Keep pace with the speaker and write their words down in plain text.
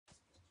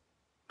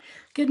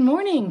Good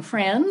morning,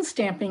 friends,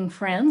 stamping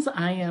friends.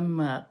 I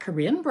am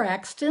Karin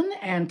Braxton,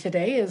 and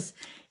today is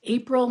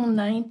April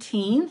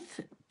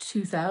 19th,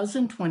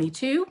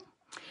 2022,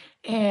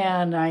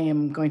 and I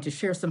am going to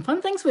share some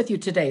fun things with you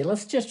today.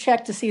 Let's just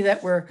check to see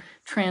that we're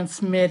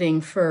transmitting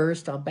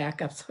first. I'll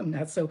back up so I'm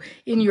not so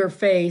in your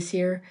face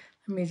here.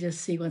 Let me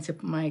just see once if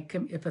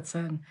it's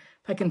on,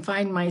 if I can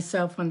find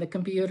myself on the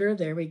computer.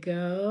 There we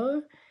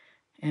go.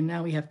 And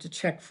now we have to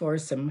check for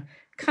some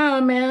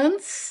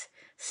comments.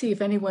 See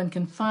if anyone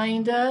can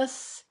find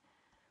us.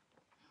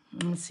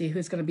 Let's see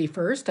who's going to be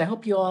first. I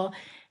hope you all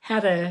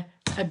had a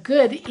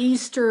good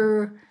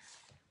Easter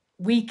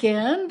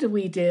weekend.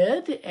 We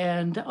did.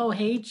 And oh,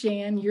 hey,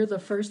 Jan, you're the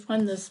first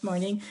one this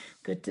morning.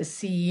 Good to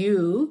see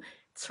you.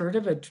 It's sort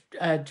of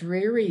a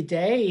dreary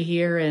day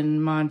here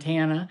in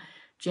Montana.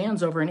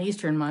 Jan's over in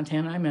eastern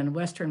Montana. I'm in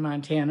western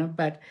Montana,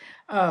 but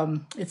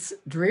it's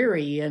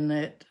dreary and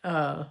it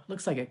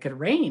looks like it could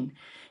rain.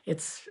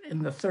 It's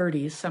in the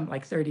 30s, something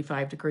like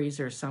 35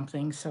 degrees or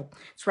something. So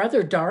it's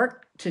rather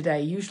dark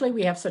today. Usually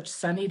we have such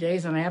sunny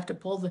days and I have to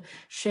pull the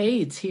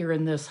shades here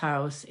in this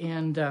house.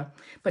 And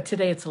but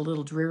today it's a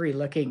little dreary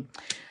looking.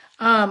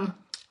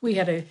 We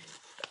had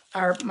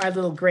my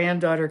little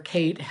granddaughter,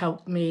 Kate,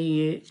 helped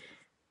me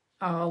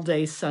all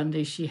day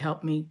Sunday. She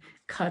helped me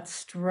cut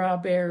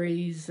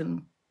strawberries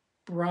and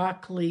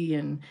broccoli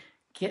and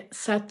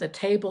set the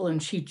table,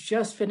 and she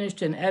just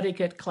finished an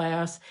etiquette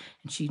class,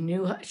 and she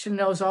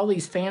knows all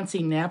these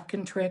fancy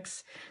napkin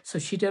tricks. So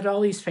she did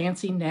all these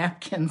fancy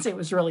napkins. It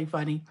was really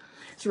funny.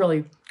 It's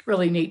really,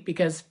 really neat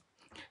because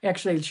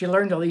actually she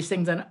learned all these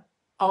things, and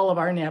all of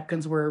our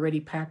napkins were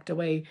already packed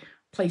away.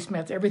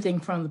 Placemats,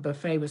 everything from the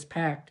buffet was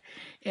packed.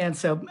 And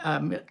so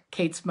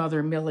Kate's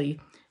mother,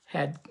 Millie,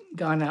 had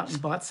gone out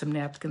and bought some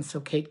napkins so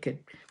Kate could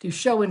do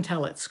show and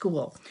tell at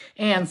school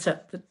and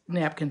set the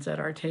napkins at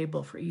our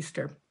table for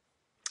Easter.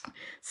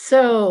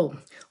 So,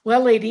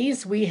 well,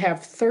 ladies, we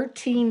have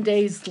 13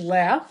 days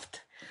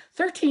left.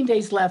 13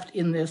 days left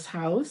in this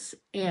house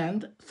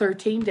and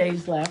 13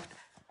 days left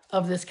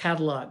of this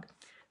catalog.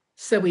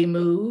 So we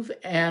move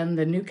and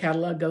the new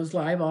catalog goes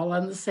live all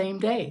on the same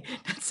day.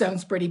 That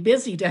sounds pretty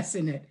busy,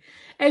 doesn't it?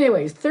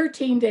 Anyways,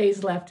 13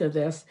 days left of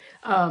this.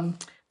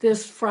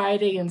 This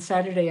Friday and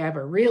Saturday, I have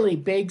a really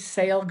big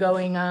sale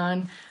going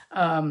on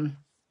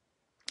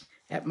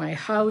at my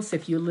house.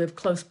 If you live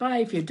close by,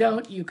 if you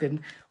don't, you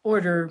can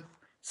order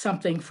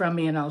something from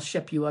me and I'll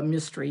ship you a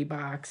mystery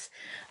box.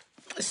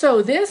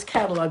 So this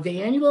catalog,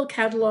 the annual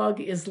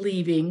catalog, is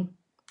leaving.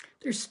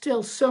 There's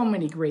still so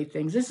many great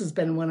things. This has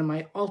been one of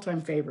my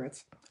all-time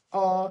favorites.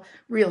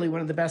 Really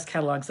one of the best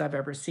catalogs I've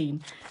ever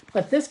seen.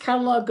 But this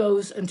catalog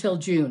goes until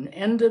June,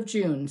 end of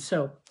June.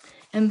 So,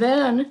 and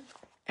then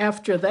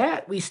after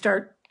that, we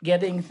start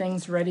getting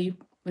things ready.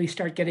 We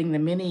start getting the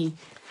mini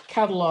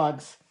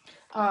catalogs.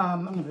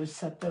 I'm going to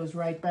set those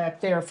right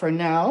back there for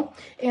now.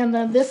 And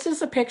then this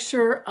is a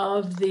picture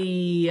of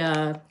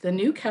the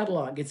new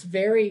catalog.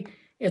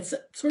 It's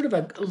sort of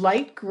a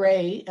light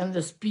gray and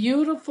this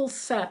beautiful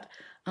set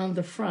on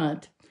the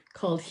front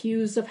called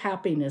Hues of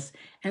Happiness.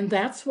 And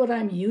that's what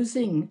I'm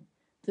using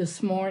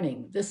this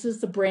morning. This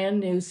is the brand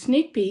new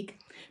sneak peek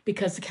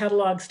because the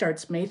catalog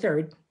starts May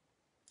 3rd.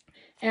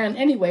 And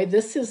anyway,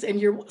 this is, and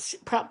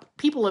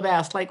people have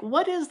asked, like,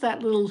 what is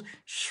that little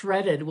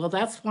shredded? Well,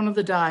 that's one of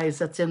the dies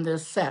that's in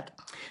this set.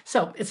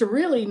 So it's a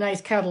really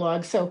nice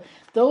catalog. So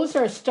those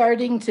are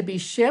starting to be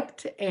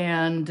shipped,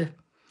 and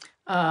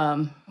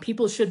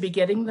people should be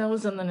getting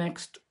those in the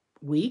next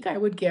week, I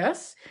would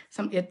guess.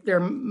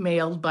 They're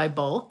mailed by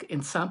bulk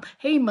in some.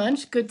 Hey,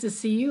 Munch, good to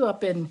see you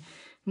up in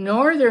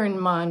northern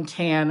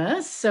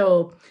Montana.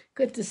 So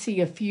good to see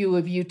a few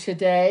of you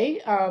today.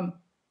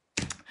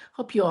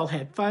 Hope you all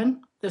had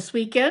fun this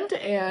weekend.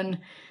 And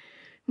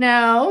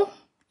now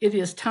it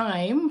is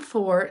time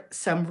for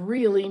some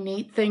really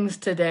neat things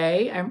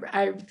today.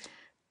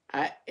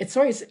 It's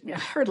always, I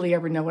hardly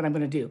ever know what I'm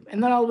going to do.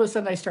 And then all of a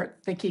sudden I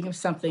start thinking of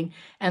something,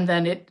 and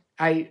then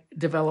I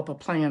develop a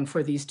plan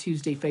for these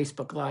Tuesday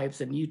Facebook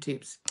Lives and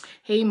YouTubes.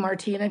 Hey,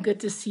 Martina, good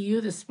to see you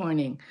this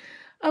morning.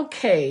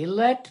 Okay,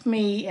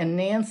 and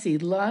Nancy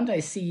Lund, I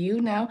see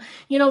you now.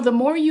 You know, the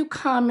more you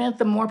comment,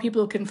 the more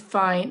people can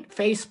find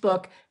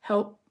Facebook,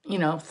 help,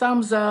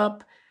 thumbs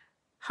up,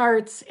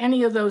 hearts,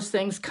 any of those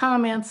things,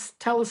 comments,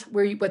 tell us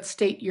what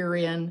state you're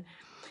in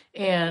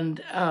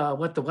and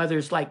what the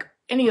weather's like,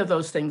 any of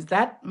those things.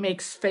 That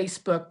makes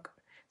Facebook,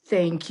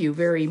 thank you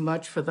very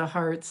much for the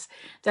hearts.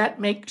 That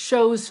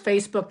shows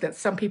Facebook that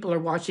some people are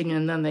watching,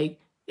 and then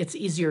it's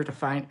easier to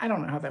find. I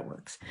don't know how that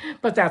works,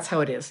 but that's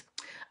how it is.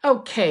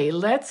 Okay,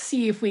 let's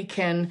see if we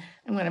can.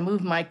 I'm going to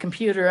move my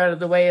computer out of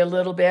the way a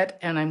little bit,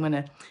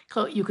 and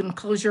you can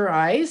close your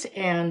eyes,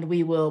 and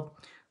we will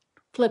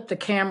flip the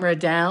camera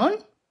down.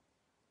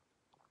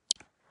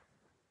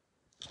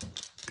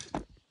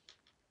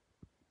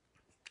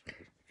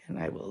 And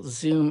I will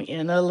zoom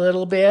in a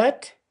little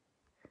bit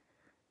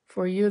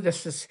for you.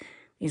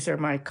 These are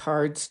my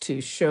cards to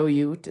show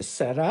you to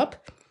set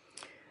up.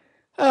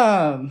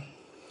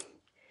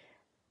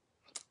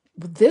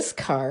 This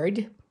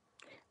card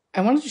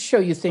I wanted to show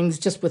you things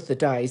just with the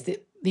dies.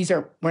 These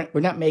are, we're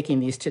not making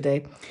these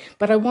today,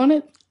 but I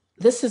wanted,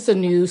 this is a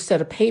new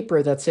set of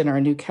paper that's in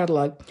our new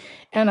catalog.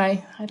 And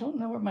I don't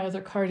know where my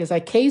other card is. I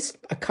cased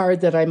a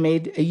card that I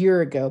made a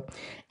year ago,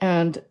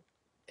 and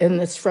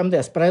it's from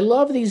this. But I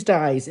love these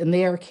dies, and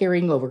they are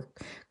carrying over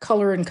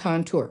color and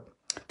contour.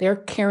 They're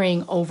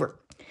carrying over.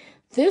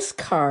 This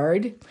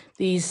card,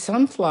 these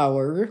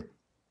sunflower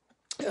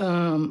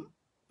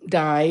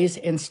dies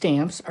and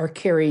stamps are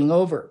carrying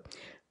over.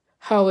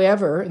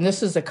 However, and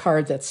this is a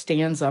card that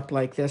stands up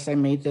like this. I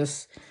made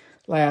this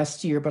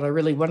last year, but I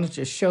really wanted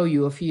to show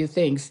you a few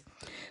things.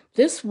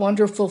 This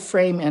wonderful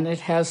frame, and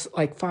it has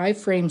like 5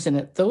 frames in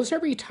it. Those are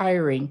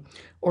retiring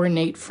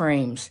ornate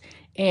frames.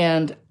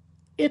 And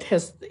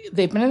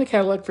they've been in the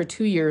catalog for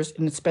 2 years,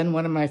 and it's been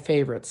one of my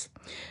favorites.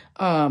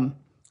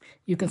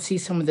 You can see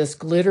some of this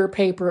glitter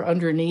paper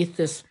underneath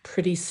this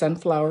pretty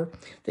sunflower.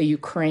 The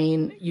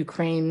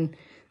Ukraine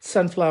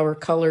sunflower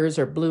colors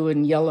are blue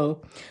and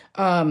yellow.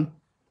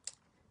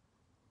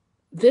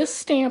 This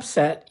stamp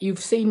set you've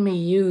seen me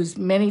use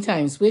many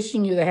times,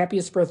 wishing you the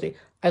happiest birthday.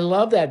 I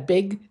love that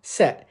big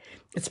set.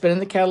 It's been in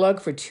the catalog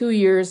for 2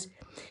 years.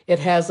 It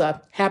has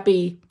a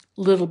happy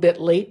little bit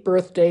late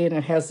birthday, and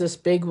it has this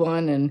big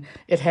one, and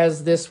it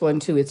has this one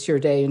too. It's your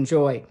day,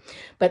 enjoy.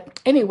 But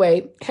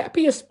anyway,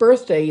 happiest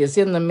birthday is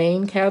in the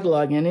main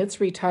catalog, and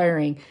it's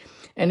retiring,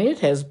 and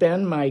it has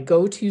been my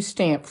go-to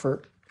stamp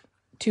for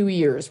 2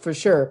 years for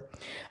sure.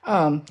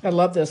 I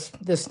love this.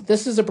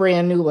 This is a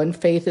brand new one.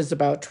 Faith is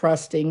about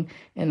trusting,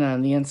 and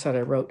on the inside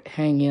I wrote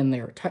hang in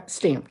there,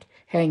 stamped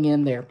hang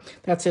in there.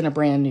 That's in a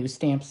brand new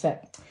stamp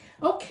set.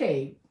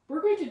 Okay,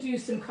 we're going to do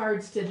some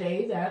cards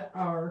today that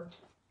are,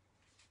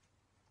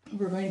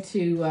 we're going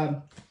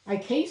to, I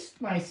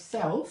cased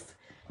myself.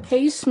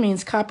 Case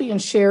means copy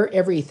and share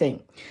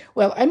everything.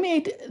 Well, I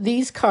made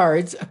these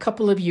cards a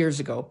couple of years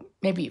ago,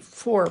 maybe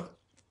 4.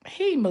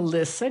 Hey,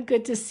 Melissa,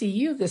 good to see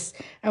you this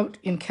out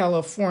in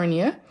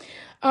California.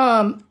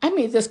 I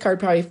made this card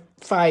probably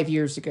 5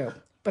 years ago,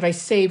 but I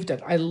saved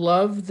it. I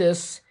love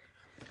this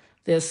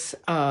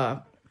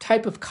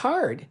type of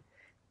card,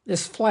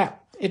 this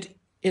flap.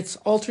 It's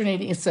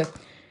alternating.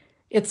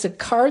 It's a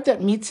card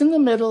that meets in the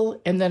middle,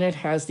 and then it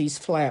has these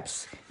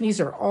flaps. These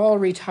are all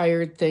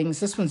retired things.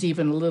 This one's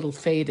even a little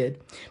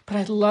faded, but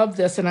I love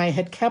this, and I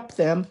had kept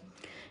them,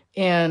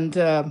 and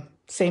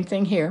same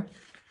thing here.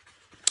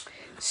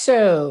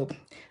 So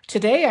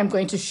today I'm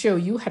going to show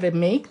you how to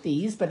make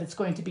these, but it's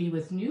going to be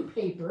with new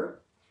paper.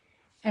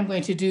 I'm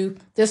going to do,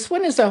 this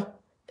one is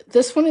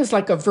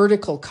like a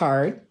vertical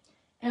card,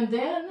 and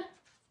then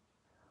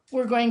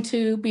we're going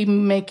to be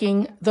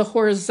making the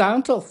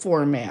horizontal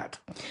format.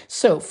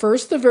 So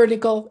first the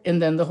vertical and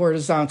then the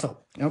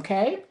horizontal,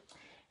 okay?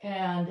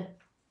 And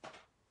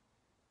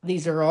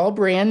these are all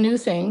brand new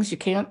things. You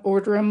can't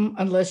order them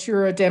unless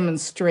you're a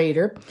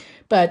demonstrator,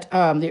 but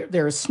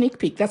they're a sneak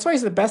peek. That's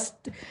always the best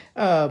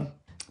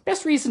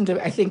reason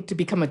to, I think, to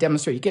become a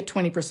demonstrator. You get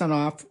 20%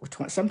 off,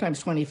 or sometimes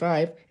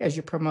 25 as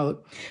you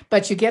promote,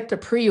 but you get to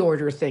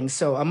pre-order things,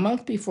 so a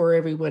month before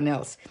everyone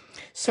else.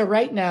 So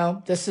right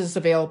now, this is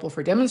available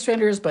for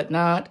demonstrators, but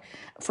not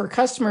for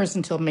customers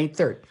until May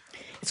 3rd.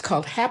 It's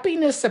called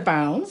Happiness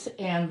Abounds,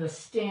 and the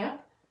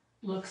stamp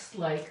looks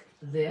like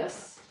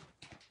this.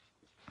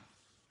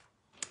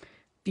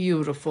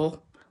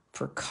 Beautiful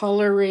for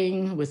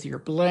coloring with your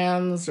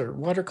blends or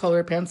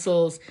watercolor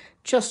pencils,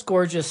 just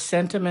gorgeous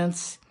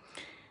sentiments.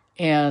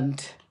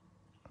 And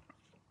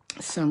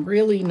some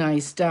really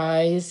nice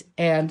dies.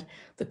 And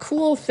the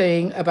cool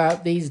thing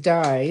about these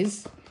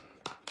dies,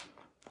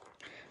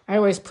 I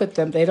always put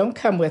them, they don't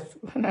come with,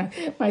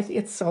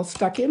 it's all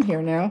stuck in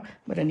here now,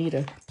 but I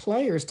need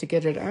pliers to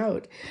get it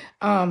out.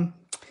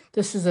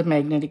 This is a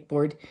magnetic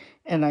board,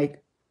 and I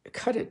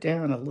cut it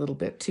down a little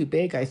bit too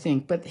big, I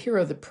think, but here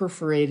are the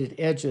perforated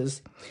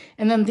edges.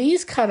 And then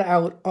these cut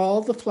out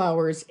all the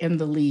flowers and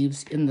the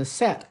leaves in the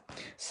set.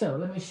 So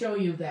let me show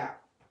you that.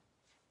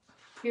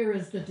 Here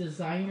is the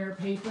designer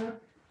paper.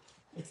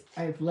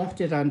 I've left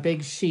it on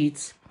big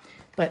sheets,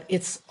 but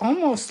it's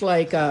almost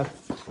like I'm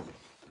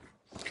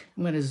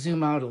going to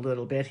zoom out a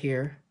little bit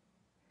here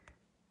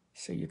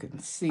so you can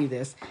see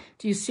this.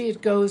 Do you see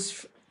it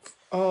goes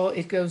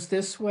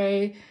this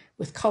way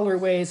with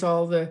colorways,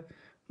 all the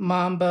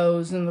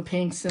mambos and the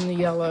pinks and the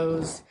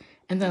yellows.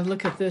 And then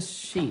look at this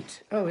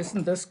sheet. Oh,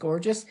 isn't this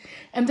gorgeous?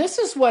 And this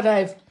is what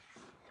and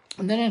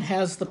then it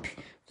has the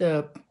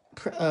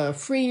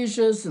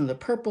freesias and the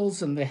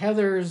purples and the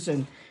heathers,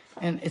 and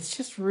it's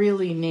just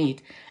really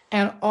neat.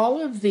 And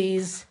all of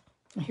these,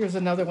 here's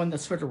another one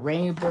that's sort of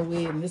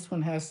rainbowy, and this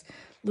one has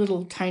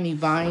little tiny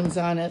vines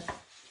on it.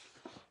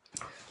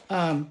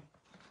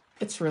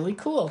 It's really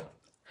cool.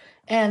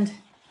 And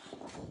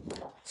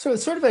so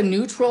it's sort of a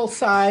neutral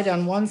side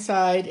on one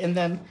side, and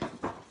then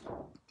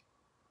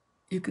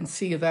you can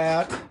see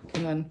that,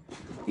 and then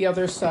the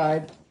other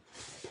side.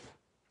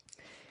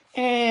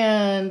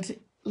 And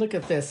look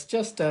at this,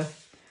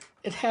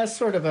 it has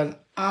sort of an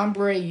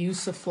ombre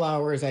use of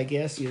flowers, I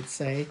guess you'd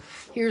say.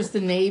 Here's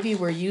the navy.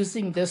 We're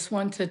using this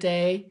one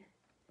today.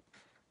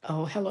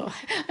 Oh, hello.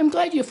 I'm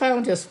glad you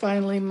found us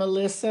finally,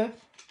 Melissa.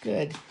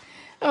 Good.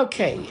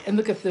 Okay, and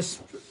look at this.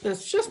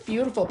 It's just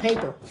beautiful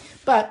paper.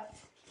 But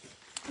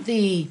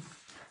the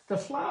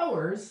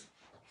flowers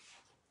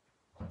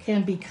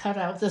can be cut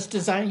out. This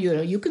design,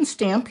 you can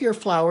stamp your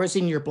flowers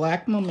in your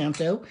black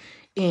Memento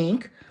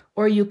ink,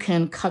 or you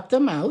can cut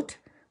them out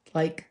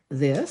like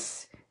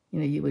this.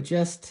 You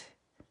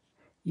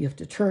have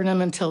to turn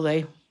them until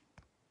they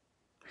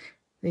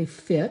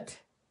fit.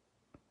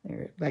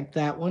 There, like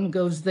that one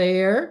goes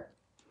there.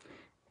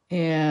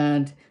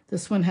 And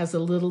this one has a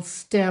little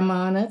stem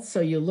on it,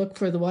 so you look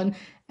for the one,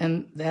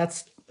 and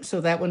that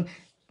one,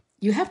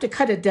 you have to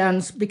cut it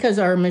down because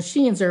our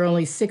machines are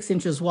only 6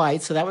 inches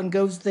wide, so that one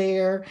goes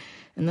there,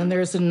 and then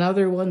there's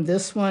another one,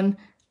 this one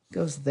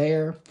goes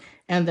there,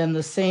 and then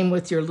the same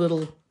with your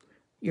little,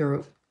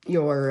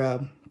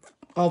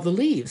 all the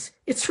leaves.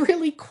 It's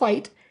really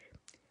quite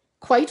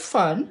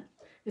fun.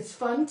 It's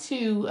fun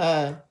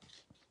to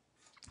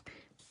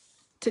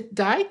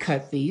die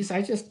cut these.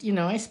 I just,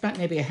 I spent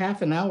maybe a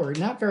half an hour,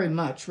 not very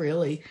much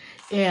really,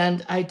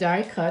 and I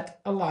die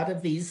cut a lot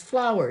of these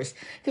flowers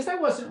because I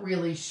wasn't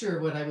really sure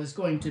what I was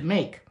going to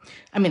make.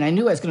 I mean, I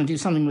knew I was going to do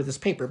something with this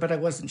paper, but I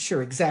wasn't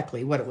sure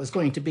exactly what it was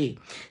going to be.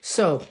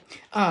 So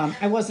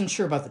I wasn't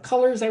sure about the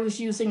colors I was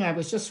using. I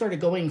was just sort of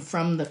going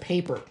from the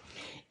paper.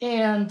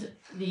 And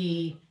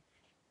I'm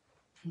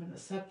going to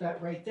set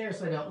that right there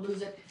so I don't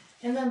lose it.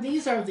 And then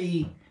these are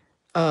the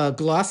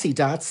glossy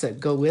dots that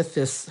go with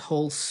this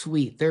whole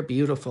suite. They're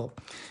beautiful.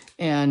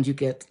 And you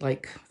get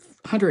like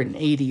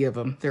 180 of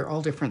them. They're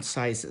all different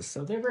sizes,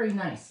 so they're very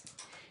nice.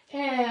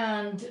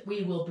 And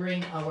we will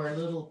bring our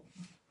little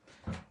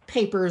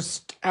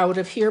papers out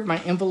of here, my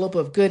envelope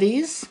of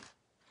goodies.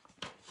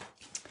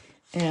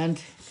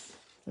 And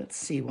let's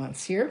see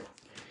once here.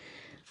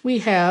 We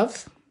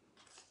have,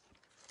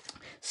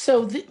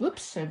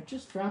 whoops, I've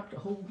just dropped a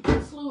whole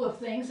slew of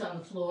things on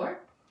the floor.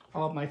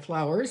 All of my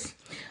flowers.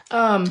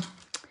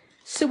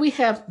 So we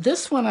have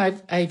this one.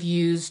 I've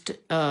used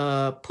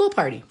Pool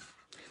Party.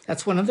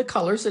 That's one of the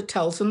colors. It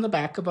tells in the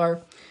back of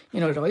our,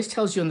 it always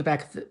tells you in the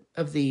back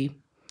of the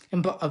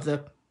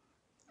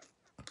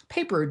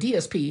paper,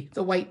 DSP,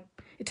 the white.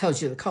 It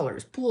tells you the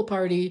colors: Pool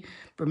Party,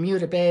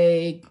 Bermuda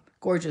Bay,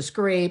 Gorgeous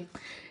Grape.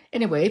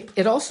 Anyway,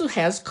 it also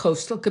has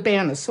Coastal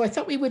Cabana. So I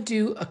thought we would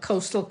do a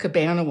Coastal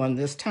Cabana one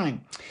this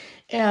time.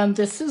 And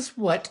this is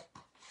what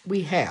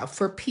we have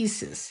for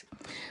pieces.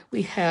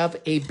 We have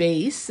a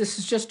base. This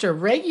is just a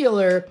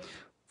regular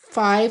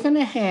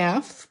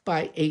 5.5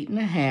 by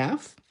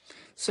 8.5.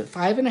 So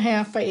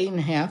 5.5 by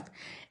 8.5.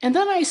 And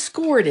then I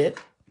scored it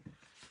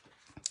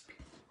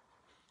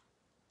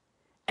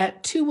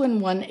at 2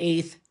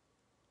 1/8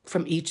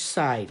 from each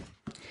side.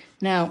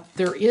 Now,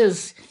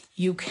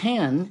 you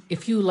can,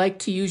 if you like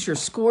to use your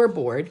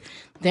scoreboard,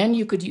 then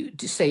you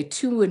could say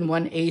 2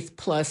 1/8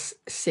 plus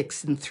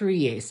 6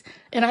 3/8.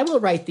 And I will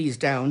write these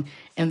down,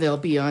 and they'll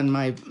be on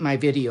my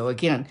video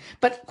again.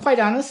 But quite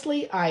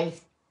honestly, I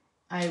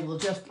will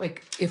just,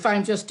 like, if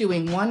I'm just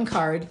doing one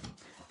card,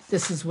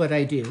 this is what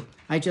I do.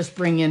 I just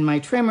bring in my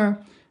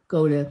trimmer,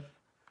 go to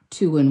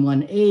 2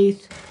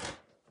 1/8,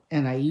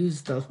 and I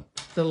use the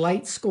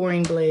light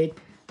scoring blade.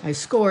 I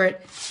score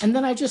it, and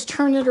then I just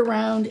turn it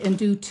around and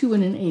do 2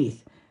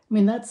 1/8. I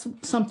mean, that's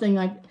something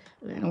I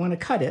don't want to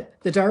cut it.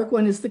 The dark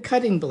one is the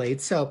cutting blade.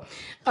 So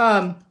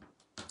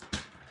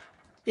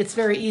it's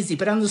very easy.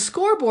 But on the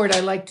scoreboard,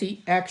 I like to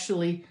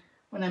actually,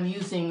 when I'm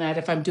using that,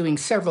 if I'm doing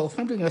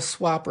a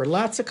swap or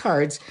lots of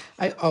cards,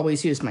 I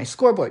always use my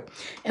scoreboard.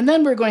 And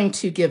then we're going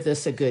to give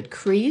this a good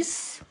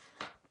crease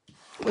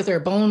with our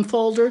bone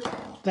folder.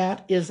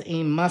 That is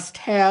a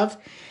must-have.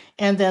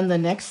 And then the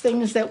next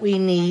things that we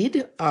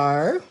need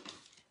are,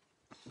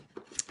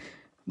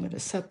 I'm going to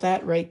set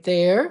that right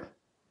there.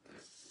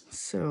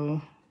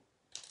 So,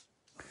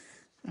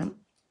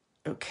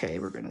 okay,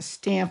 we're going to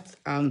stamp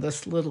on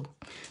these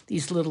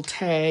little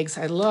tags.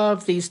 I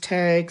love these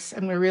tags.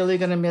 I'm really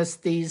going to miss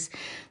these.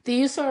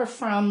 These are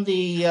from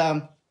the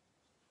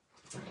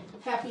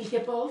Happy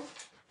Hippo.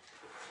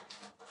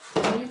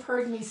 And you've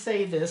heard me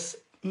say this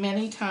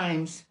many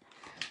times.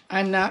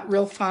 I'm not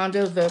real fond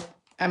of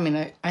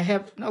I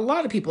have, a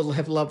lot of people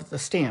have loved the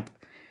stamp.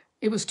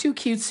 It was too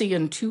cutesy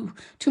and too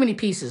many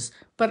pieces,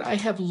 but I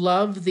have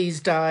loved these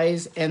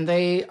dies, and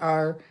they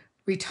are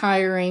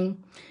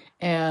retiring,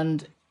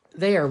 and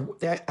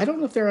I don't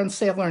know if they're on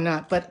sale or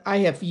not, but I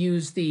have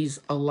used these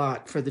a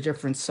lot for the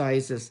different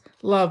sizes.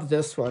 Love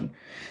this one.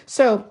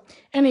 So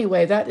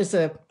anyway, that is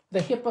the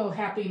Hippo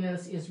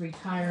Happiness is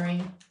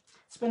retiring.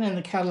 It's been in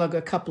the catalog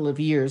a couple of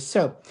years.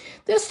 So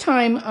this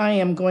time I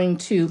am going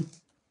to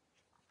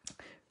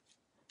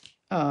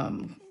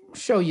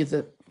show you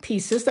the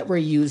pieces that we're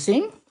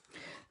using.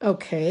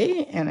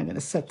 Okay, and I'm going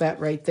to set that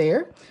right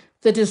there.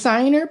 The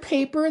designer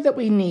paper that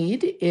we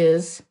need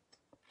is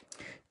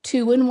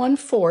 2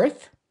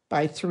 1/4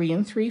 by 3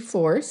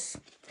 3/4,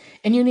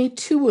 and you need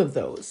 2 of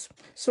those.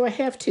 So I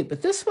have 2,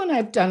 but this one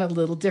I've done a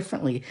little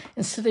differently.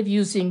 Instead of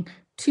using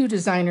 2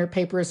 designer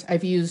papers,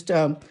 I've used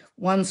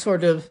one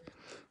sort of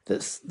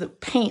the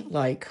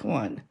paint-like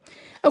one.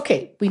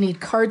 Okay, we need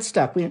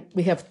cardstock.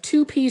 We have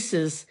 2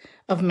 pieces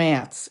of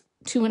mats,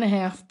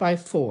 2.5 by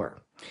 4.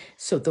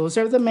 So those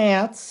are the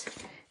mats,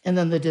 and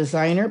then the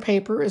designer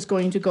paper is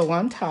going to go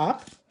on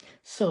top.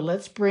 So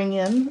let's bring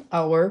in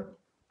our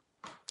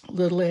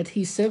little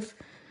adhesive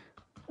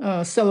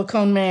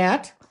silicone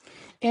mat,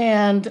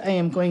 and I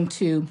am going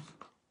to,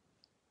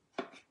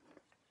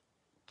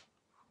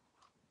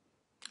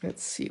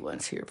 let's see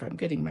once here if I'm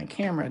getting my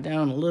camera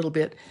down a little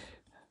bit.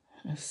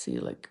 I see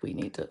like we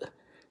need to,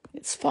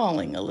 it's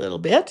falling a little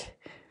bit.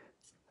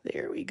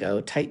 There we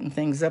go, tighten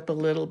things up a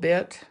little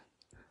bit,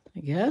 I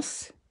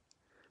guess.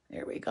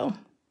 There we go.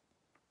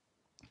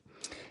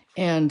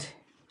 And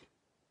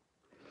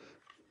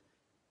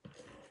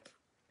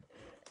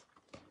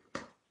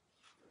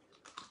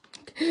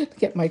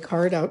get my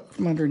card out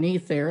from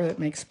underneath there. That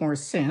makes more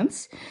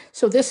sense.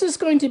 So this is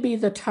going to be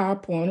the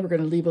top one. We're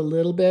going to leave a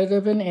little bit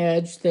of an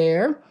edge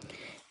there.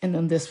 And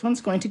then this one's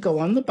going to go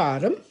on the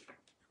bottom.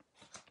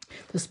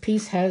 This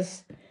piece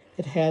has,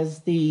 it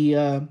has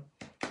the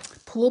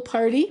pool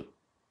party.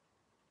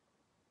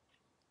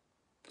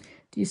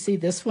 Do you see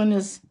this one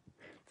has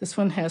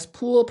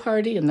pool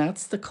party, and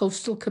that's the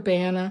coastal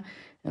cabana,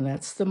 and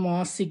that's the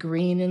mossy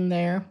green in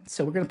there.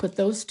 So we're going to put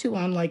those 2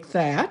 on like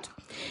that.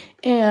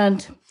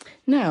 And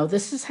now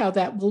this is how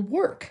that will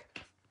work.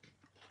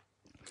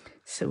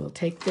 So we'll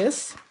take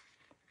this.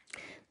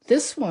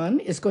 This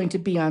one is going to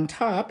be on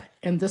top,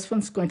 and this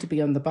one's going to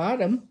be on the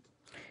bottom.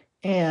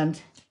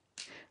 And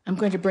I'm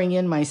going to bring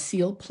in my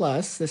Seal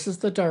Plus. This is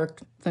the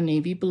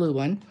navy blue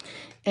one.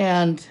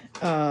 And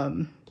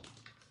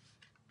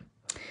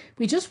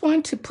we just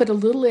want to put a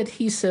little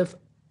adhesive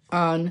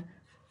on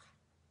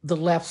the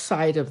left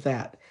side of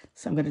that.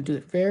 So I'm going to do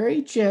it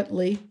very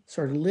gently,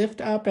 sort of lift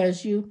up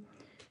as you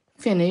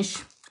finish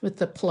with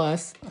the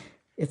plus.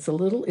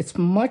 It's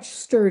much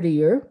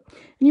sturdier,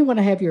 and you want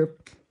to have your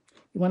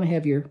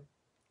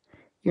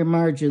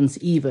margins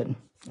even.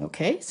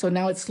 Okay, so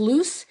now it's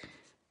loose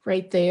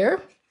right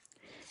there.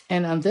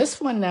 And on this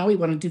one now we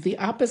want to do the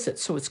opposite,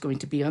 so it's going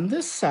to be on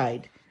this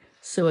side.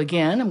 So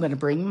again, I'm going to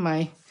bring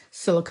my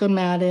silicone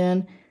mat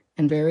in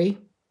and very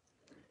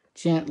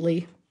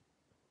gently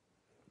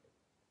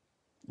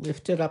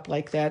lift it up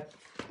like that,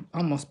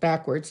 almost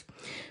backwards,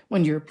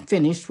 when you're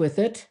finished with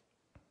it.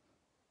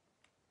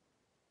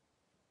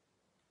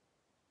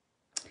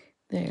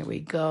 There we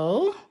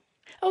go.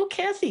 Oh,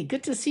 Kathy,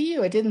 good to see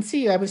you. I didn't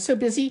see you. I was so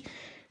busy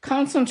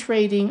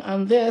concentrating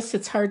on this,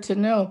 it's hard to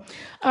know.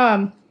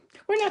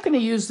 We're not going to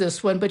use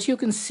this one, but you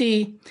can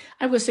see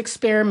I was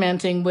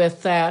experimenting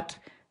with that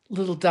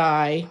little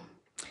die,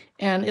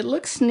 and it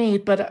looks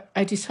neat, but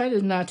I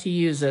decided not to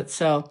use it.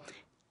 So,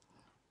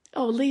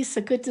 oh,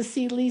 Lisa, good to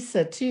see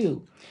Lisa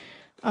too.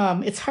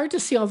 It's hard to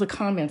see all the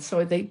comments,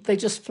 so they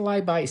just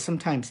fly by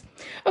sometimes.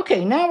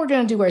 Okay, now we're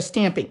going to do our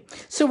stamping.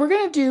 So what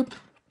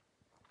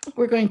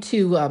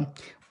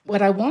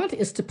I want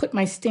is to put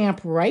my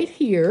stamp right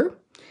here,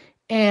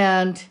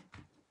 and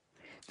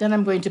then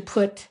I'm going to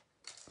put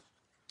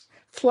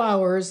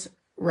flowers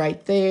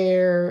right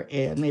there,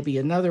 and maybe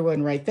another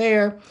one right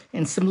there,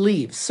 and some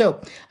leaves. So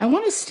I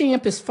want to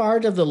stamp as far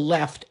to the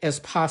left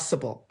as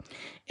possible.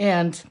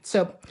 And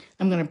so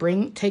I'm going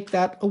to take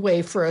that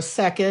away for a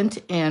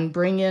second and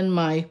bring in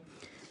my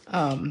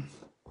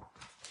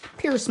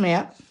Pierce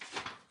mat.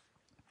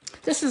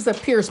 This is the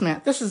Pierce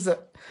mat. This is a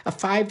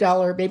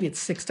 $5, maybe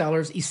it's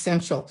 $6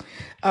 essential.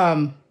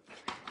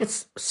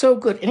 It's so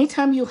good.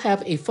 Anytime you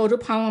have a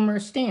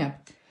photopolymer stamp,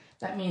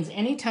 that means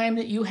anytime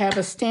that you have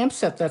a stamp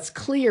set that's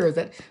clear,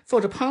 that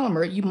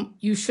photopolymer,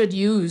 you should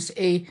use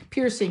a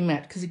piercing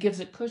mat because it gives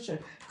it cushion.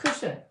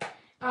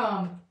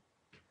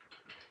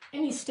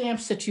 Any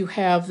stamps that you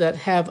have that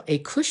have a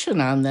cushion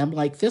on them,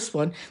 like this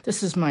one,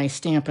 this is my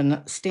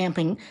Stampin'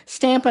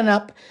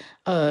 Up!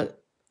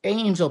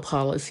 Angel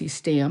Policy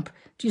stamp.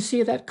 Do you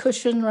see that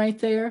cushion right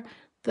there?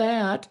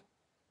 That,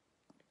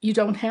 you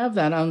don't have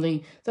that on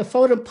the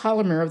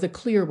photopolymer of the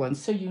clear one.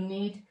 So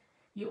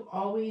you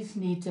always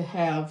need to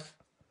have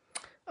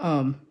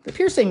the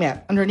piercing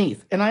mat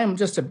underneath. And I am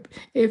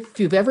if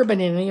you've ever been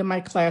in any of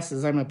my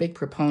classes, I'm a big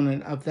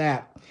proponent of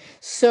that.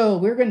 So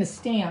we're going to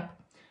stamp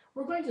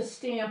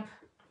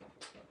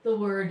the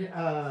word,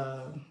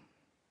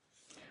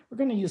 we're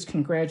going to use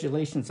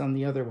congratulations on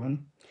the other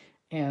one.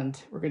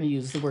 And we're going to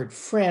use the word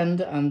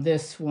friend on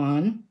this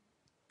one.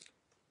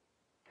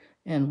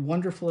 And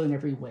wonderful in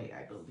every way,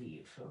 I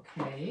believe.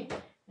 Okay.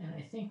 And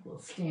I think we'll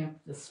stamp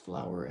this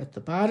flower at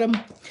the bottom.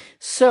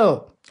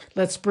 So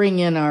let's bring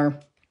in I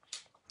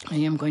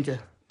am going to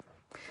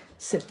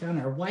sit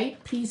down. Our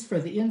white piece for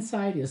the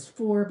inside is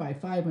 4 by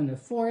 5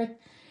 1/4.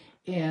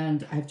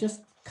 And I've just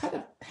cut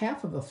up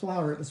half of a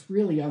flower. It was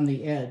really on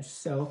the edge.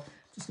 So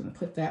I'm just going to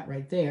put that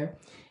right there.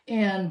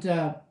 And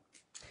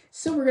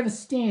so we're going to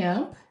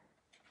stamp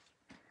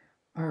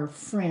our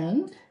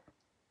friend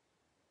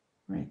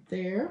right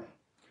there.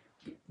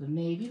 The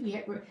navy,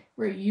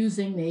 we're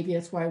using navy,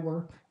 that's why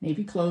we're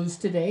navy clothes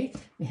today.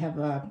 We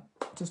have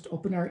just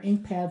open our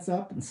ink pads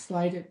up and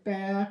slide it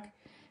back,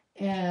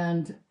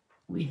 and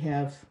we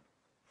have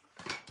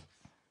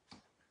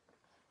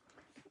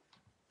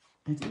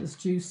It is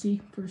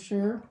juicy for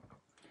sure.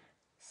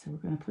 So we're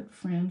going to put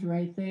friend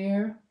right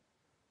there.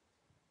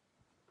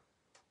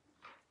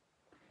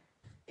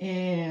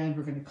 And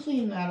we're going to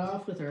clean that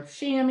off with our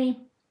chamois.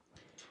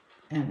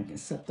 And I can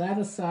set that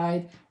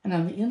aside. And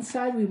on the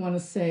inside, we want to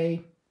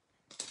say,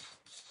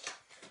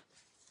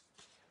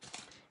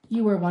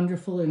 you are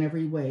wonderful in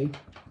every way.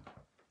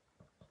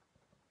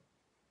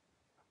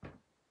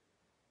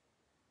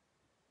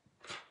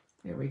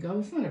 There we go.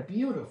 Isn't that a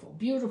beautiful,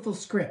 beautiful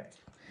script?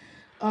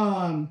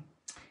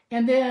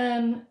 And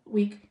then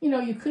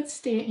you could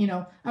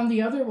stamp, on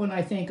the other one,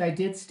 I think I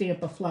did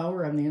stamp a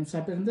flower on the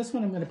inside, but in this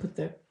one, I'm going to put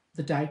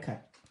the die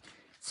cut.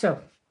 So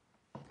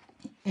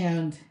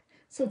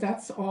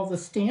that's all the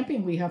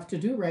stamping we have to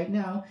do right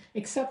now,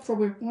 except for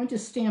we're going to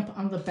stamp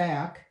on the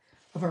back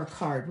of our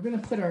card. We're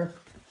going to put our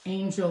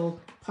angel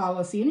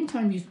policy.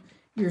 Anytime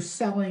you're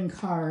selling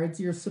cards,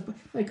 you're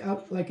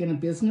like in a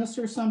business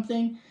or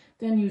something,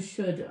 then you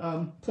should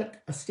put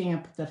a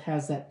stamp that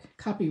has that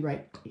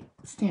copyright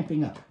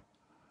stamping up.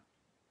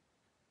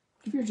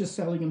 If you're just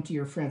selling them to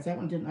your friends, that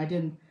one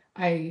didn't.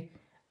 I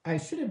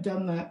should have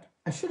done that.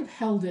 I should have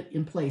held it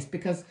in place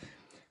because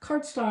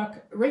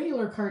cardstock,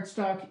 regular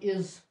cardstock,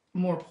 is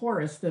more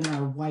porous than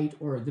our white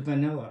or the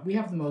vanilla. We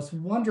have the most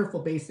wonderful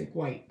basic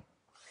white.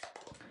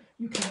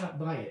 You cannot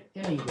buy it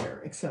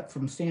anywhere except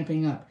from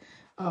Stampin' Up.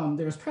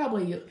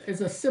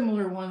 There's a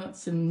similar one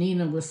that's in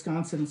Neenah,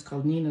 Wisconsin. It's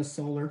called Neenah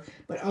Solar.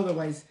 But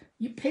otherwise,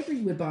 paper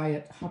you would buy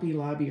at Hobby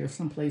Lobby or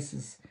some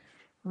places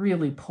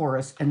really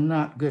porous and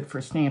not good for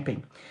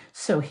stamping.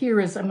 So I'm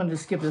going to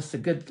just give this a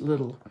good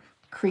little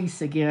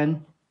crease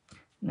again.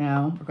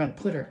 Now we're going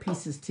to put our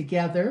pieces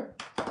together.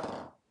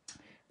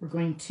 We're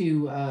going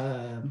to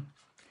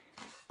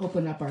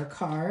open up our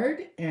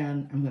card,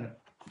 and I'm going to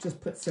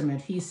just put some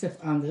adhesive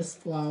on this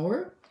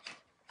flower.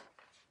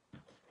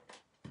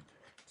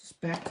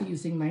 Just back to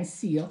using my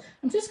seal.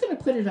 I'm just going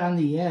to put it on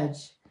the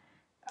edge.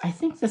 I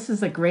think this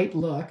is a great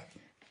look.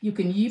 You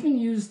can even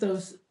use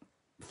those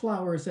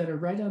flowers that are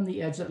right on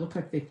the edge that look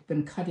like they've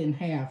been cut in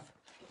half.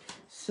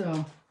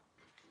 So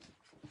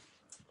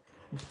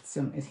put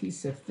some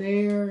adhesive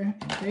there and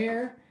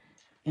there,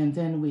 and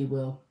then we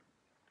will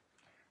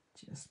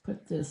just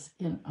put this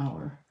in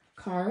our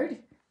card.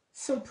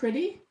 So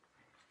pretty.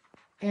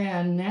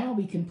 And now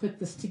we can put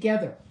this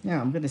together.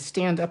 Now I'm going to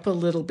stand up a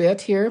little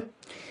bit here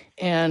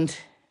and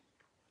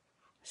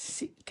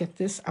get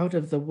this out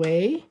of the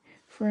way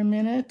for a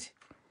minute.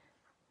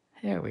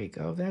 There we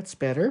go. That's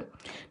better.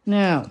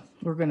 Now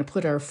we're going to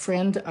put our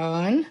friend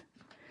on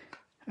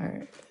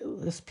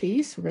this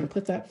piece. We're going to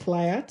put that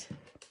flat.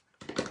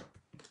 I'm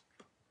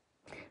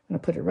going to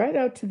put it right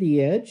out to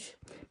the edge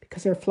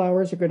because our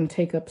flowers are going to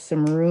take up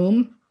some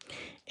room.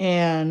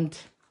 And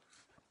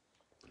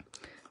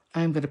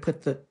I'm going to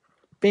put the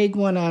big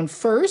one on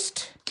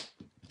first,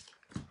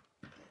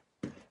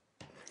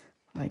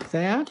 like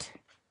that.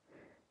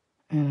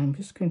 And I'm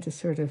just going to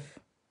sort of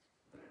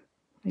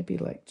maybe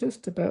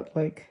just about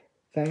like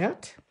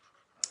that.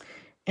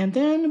 And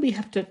then we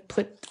have to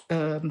put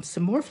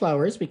some more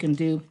flowers. We can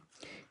do,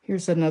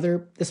 here's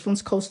another, this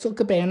one's Coastal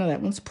Cabana,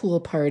 that one's Pool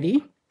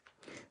Party.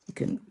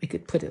 We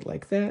could put it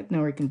like that.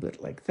 Now we can put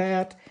it like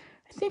that.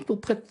 I think we'll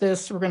put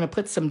this, we're going to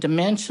put some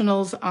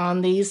dimensionals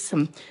on these,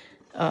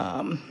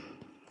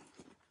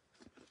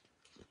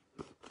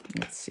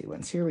 let's see,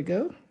 here we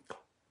go. I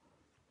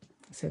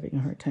was having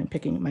a hard time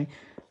picking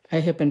I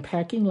have been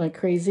packing like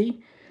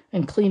crazy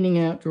and cleaning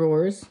out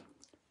drawers.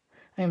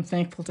 I am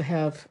thankful to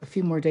have a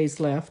few more days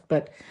left,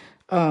 but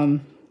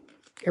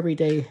every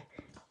day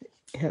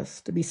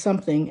has to be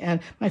something.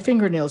 And my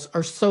fingernails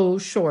are so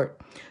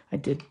short. I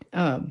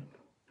can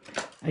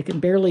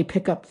barely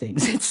pick up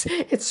things.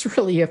 It's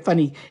really a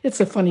funny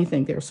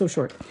thing. They're so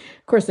short.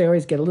 Of course, they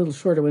always get a little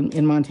shorter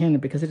in Montana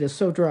because it is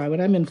so dry.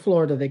 When I'm in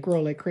Florida, they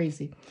grow like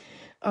crazy.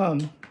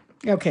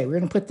 Okay, we're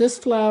going to put this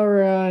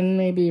flower on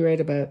maybe right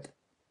about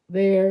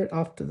there,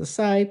 off to the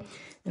side.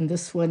 And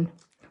this one,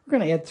 we're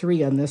going to add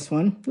 3 on this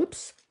one.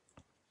 Whoops.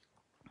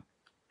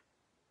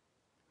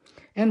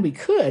 And we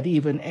could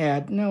even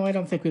add, no, I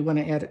don't think we want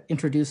to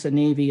introduce a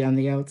navy on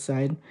the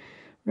outside.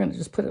 We're going to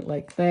just put it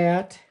like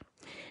that.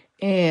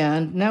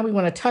 And now we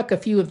want to tuck a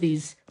few of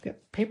these. We've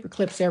got paper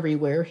clips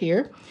everywhere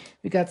here.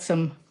 We got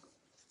some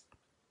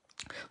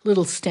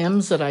little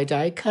stems that I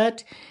die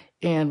cut.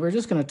 And we're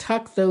just going to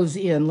tuck those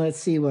in. Let's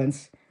see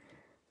once.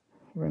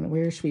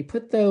 Where should we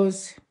put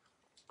those?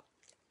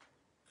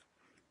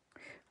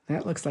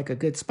 That looks like a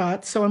good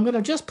spot. So I'm going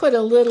to just put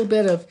a little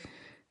bit of,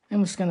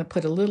 I'm just going to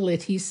put a little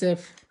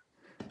adhesive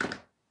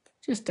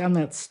just on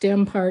that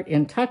stem part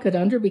and tuck it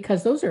under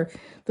because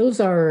those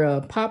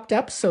are popped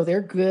up, so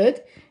they're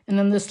good. And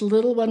then this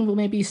little one will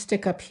maybe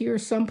stick up here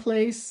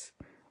someplace,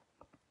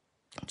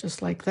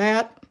 just like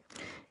that.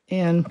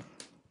 And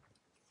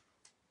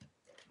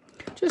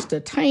just a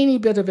tiny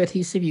bit of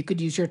adhesive. You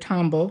could use your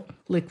Tombow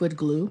liquid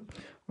glue,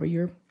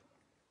 or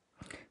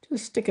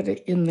just stick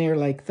it in there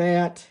like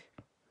that.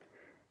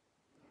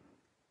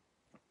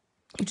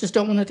 You just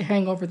don't want it to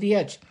hang over the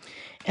edge.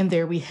 And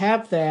there we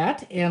have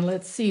that. And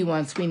let's see,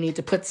 once we need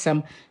to put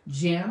some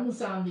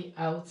gems on the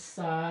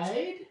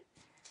outside.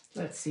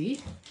 Let's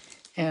see.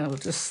 And we'll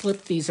just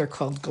slip, these are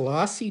called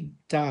glossy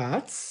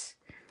dots.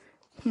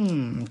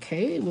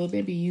 Okay, we'll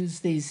maybe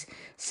use these.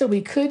 So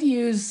we could,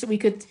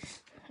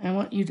 I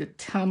want you to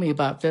tell me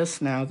about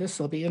this now. This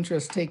will be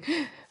interesting.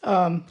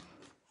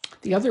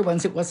 The other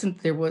ones, it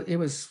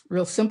was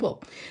real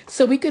simple.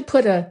 So we could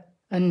put a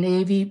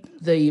navy,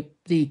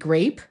 the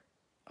grape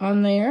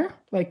on there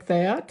like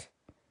that.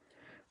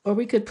 Or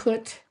we could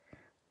put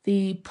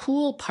the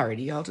pool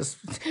party.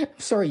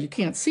 Sorry, you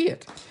can't see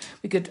it.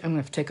 I'm gonna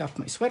have to take off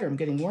my sweater. I'm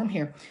getting warm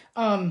here.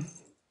 Well,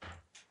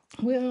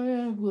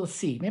 we'll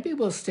see. Maybe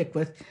we'll stick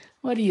with,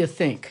 what do you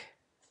think?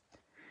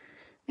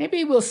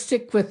 Maybe we'll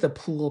stick with the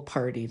pool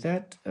party.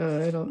 That,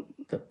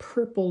 the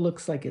purple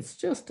looks like it's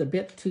just a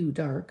bit too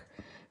dark.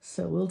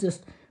 So we'll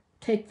just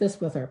take this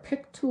with our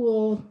pick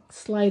tool,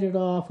 slide it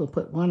off. We'll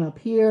put one up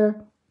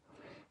here,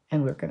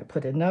 and we're gonna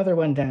put another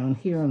one down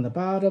here on the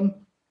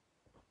bottom.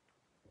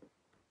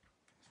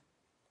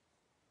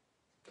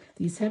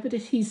 These have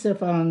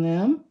adhesive on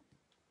them.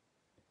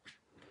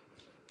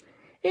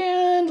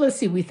 And let's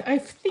see, I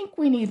think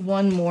we need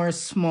one more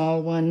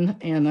small one,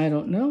 and I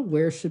don't know,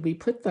 where should we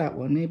put that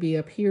one? Maybe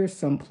up here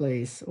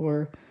someplace,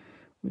 or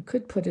we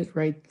could put it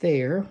right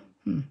there.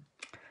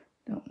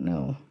 Don't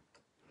know.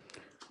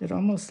 It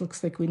almost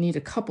looks like we need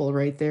a couple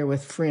right there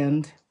with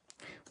friend.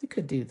 We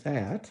could do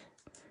that.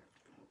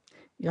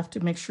 You have to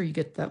make sure you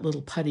get that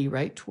little putty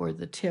right toward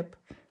the tip,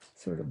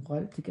 sort of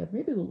wad it together.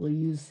 Maybe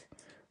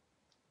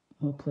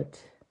we'll put,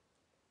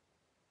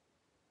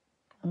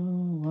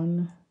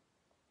 1,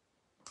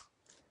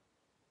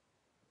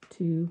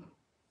 2,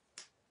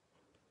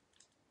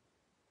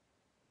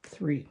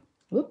 3.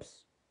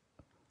 Whoops,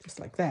 just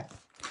like that.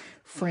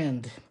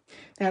 Friend.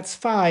 That's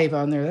 5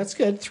 on there. That's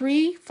good.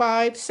 3,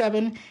 5,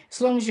 7.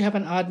 As long as you have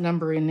an odd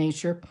number in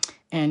nature,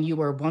 and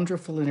you are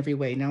wonderful in every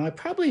way. Now, I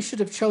probably should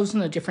have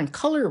chosen a different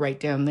color right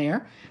down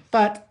there,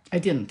 but I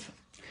didn't.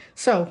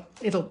 So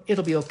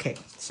it'll be okay.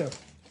 So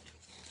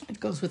it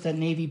goes with the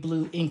navy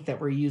blue ink that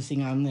we're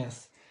using on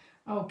this.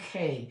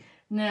 Okay,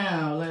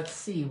 now let's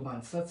see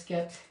once. Let's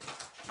get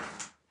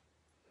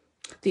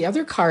the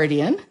other card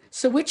in.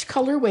 So which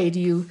colorway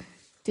do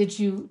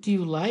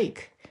you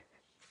like?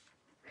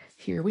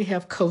 Here we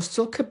have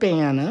Coastal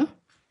Cabana.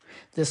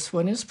 This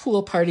one is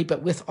Pool Party,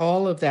 but with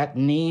all of that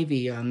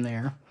navy on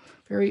there.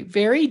 Very,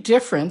 very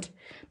different,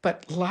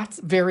 but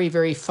very,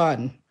 very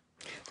fun.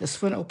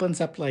 This one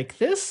opens up like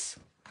this.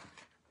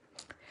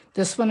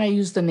 This one I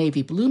used the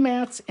navy blue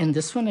mats, and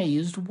this one I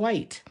used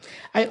white.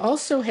 I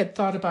also had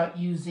thought about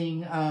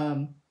using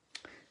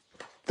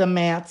the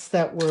mats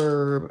that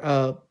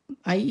were,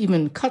 I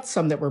even cut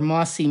some that were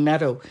Mossy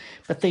Meadow,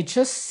 but they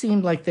just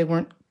seemed like they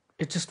weren't,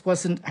 I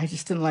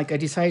just didn't like, I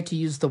decided to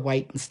use the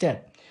white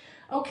instead.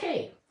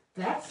 Okay,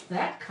 that's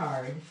that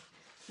card.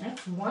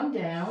 That's one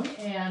down,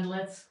 and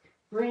let's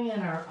bring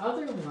in our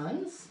other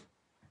ones.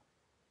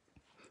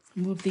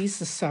 Move these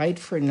aside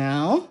for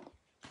now.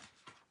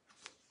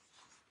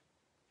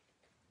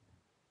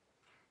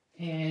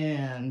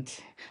 And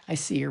I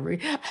see your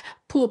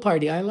pool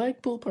party. I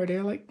like pool party.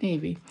 I like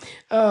navy.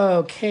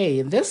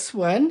 Okay, this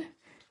one.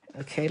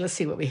 Okay, let's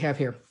see what we have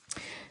here.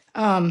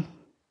 I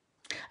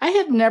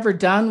had never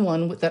done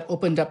one that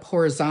opened up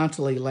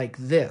horizontally like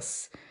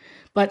this,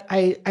 but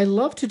I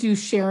love to do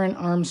Sharon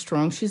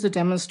Armstrong. She's a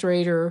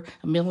demonstrator,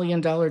 $1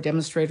 million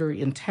demonstrator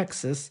in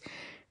Texas,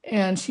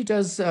 and she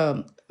does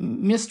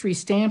mystery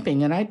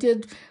stamping.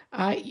 And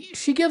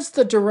she gives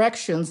the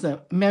directions,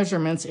 the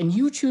measurements, and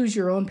you choose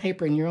your own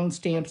paper and your own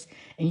stamps,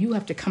 and you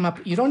have to come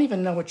up. You don't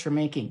even know what you're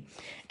making.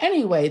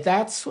 Anyway,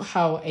 that's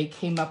how I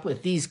came up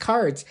with these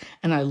cards,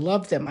 and I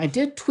love them. I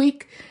did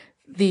tweak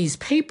these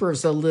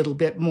papers a little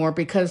bit more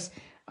because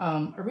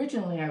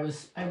originally I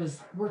was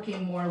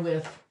working more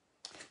with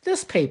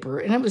this paper,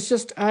 and it was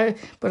just,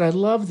 but I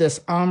love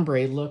this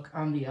ombre look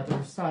on the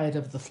other side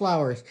of the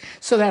flowers.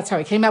 So that's how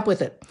I came up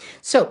with it.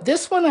 So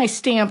this one I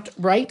stamped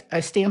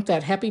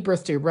that happy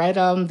birthday right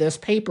on this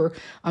paper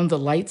on the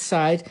light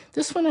side.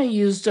 This one I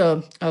used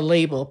a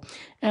label,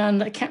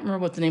 and I can't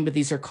remember what the name of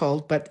these are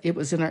called, but it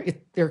was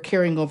in they're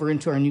carrying over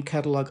into our new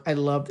catalog. I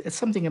loved, it's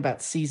something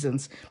about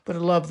seasons, but I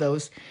love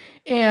those.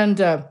 And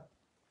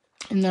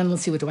then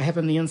let's see, what do I have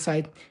on the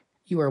inside?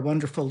 You are a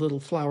wonderful little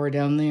flower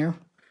down there.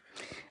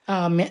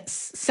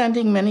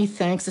 Sending many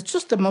thanks. It's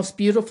just the most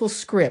beautiful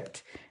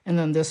script. And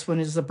then this one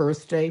is the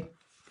birthday.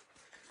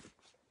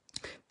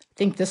 I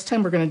think this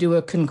time we're going to do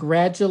a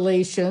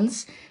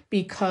congratulations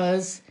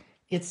because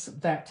it's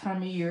that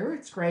time of year.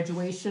 It's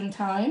graduation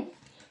time.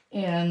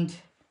 And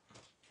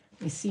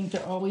we seem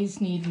to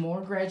always need more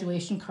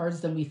graduation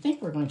cards than we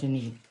think we're going to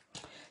need.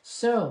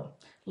 So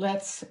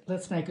let's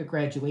make a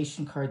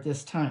graduation card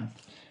this time.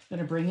 I'm going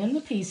to bring in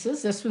the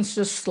pieces. This one's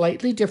just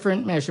slightly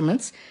different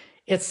measurements.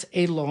 It's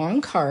a long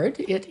card.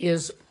 It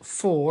is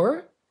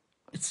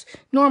it's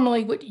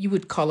normally what you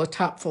would call a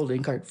top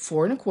folding card,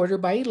 4 1/4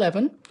 by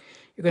 11.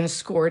 You're going to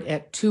score it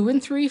at 2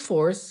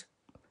 3/4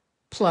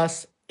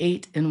 plus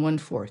 8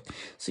 1/4.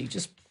 So you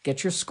just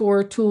get your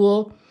score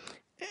tool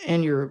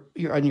and you're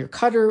on your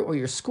cutter or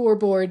your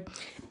scoreboard,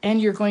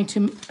 and you're going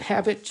to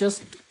have it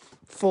just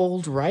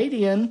fold right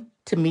in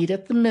to meet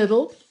at the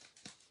middle,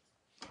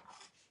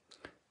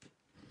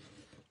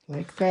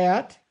 like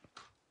that.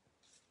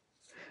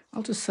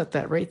 I'll just set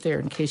that right there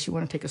in case you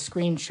want to take a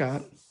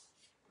screenshot.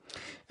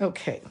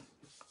 Okay,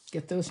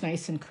 get those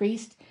nice and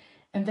creased.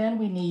 And then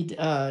we need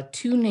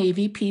 2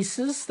 navy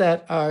pieces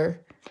that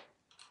are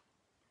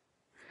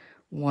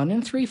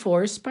 1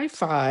 3/4 by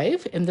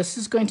 5, and this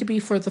is going to be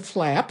for the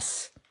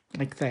flaps,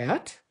 like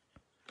that.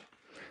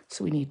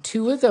 So we need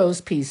 2 of those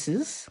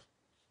pieces.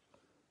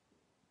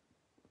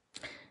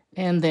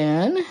 And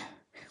then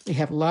we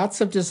have lots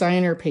of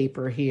designer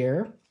paper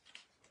here.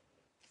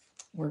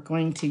 We're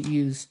going to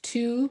use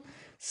 2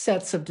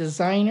 sets of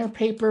designer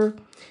paper,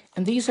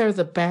 and these are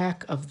the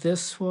back of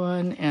this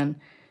one, and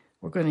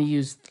we're going to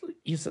use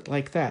it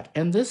like that.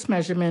 And this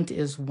measurement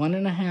is 1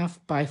 1/2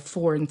 by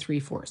 4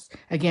 3/4.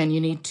 Again, you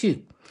need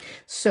 2.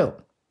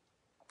 So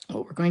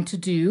what we're going to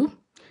do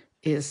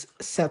is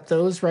set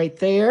those right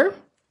there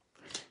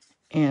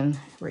and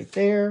right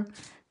there.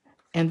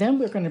 And then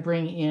we're going to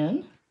bring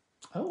in,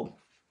 I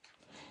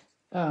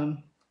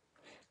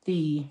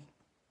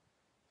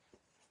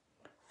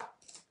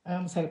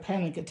almost had a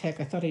panic attack.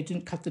 I thought I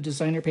didn't cut the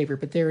designer paper,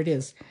 but there it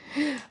is.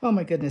 Oh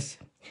my goodness.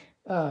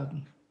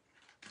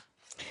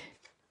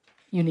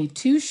 You need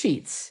 2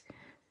 sheets,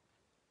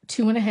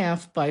 2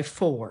 1/2 by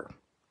 4.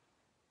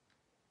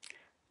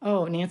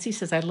 Oh, Nancy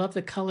says, I love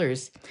the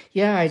colors.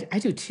 Yeah, I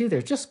do too.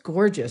 They're just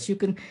gorgeous. You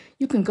can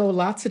go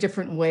lots of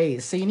different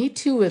ways. So you need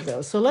 2 of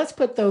those. So let's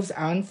put those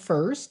on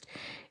first.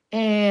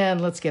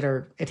 And let's get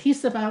our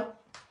adhesive out.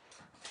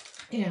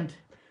 And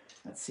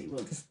let's see,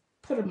 we'll just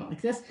put them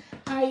like this.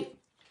 I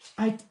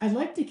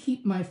like to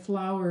keep my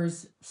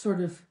flowers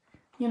sort of,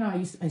 you know,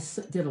 I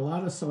did a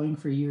lot of sewing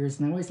for years,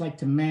 and I always like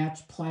to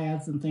match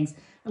plaids and things.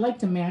 I like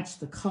to match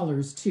the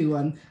colors too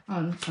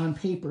on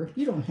paper.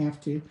 You don't have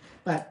to,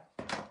 but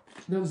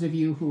those of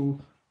you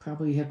who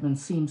probably have been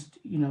sewing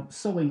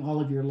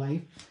all of your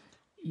life,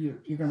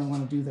 you're going to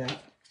want to do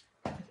that.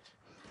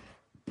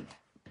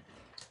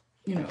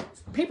 You know,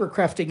 paper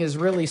crafting is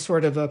really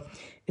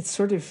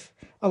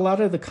a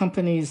lot of the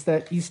companies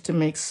that used to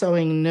make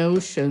sewing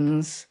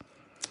notions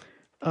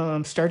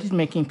started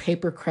making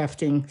paper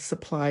crafting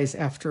supplies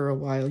after a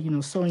while. You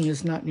know, sewing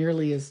is not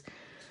nearly as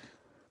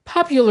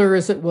popular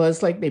as it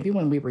was like maybe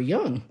when we were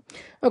young.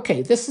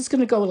 Okay, this is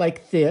going to go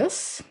like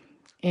this,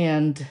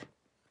 and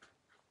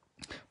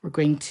we're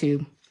going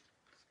to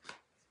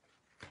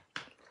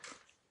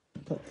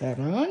put that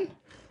on.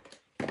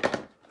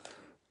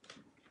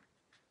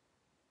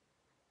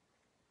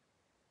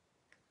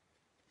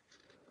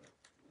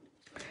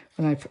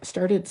 When I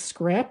started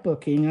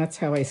scrapbooking, that's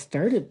how I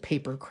started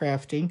paper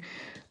crafting.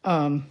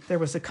 There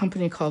was a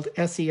company called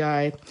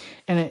SEI,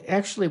 and it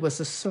actually was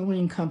a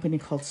sewing company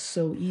called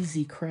So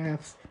Easy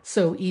Crafts.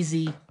 So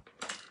Easy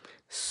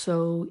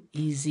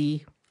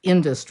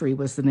Industry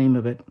was the name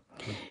of it.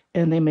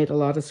 And they made a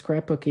lot of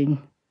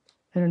scrapbooking.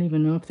 I don't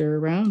even know if they're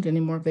around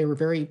anymore. They were a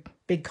very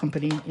big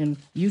company in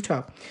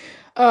Utah.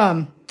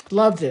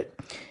 Loved it.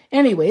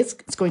 Anyway,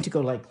 it's going to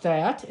go like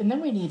that. And then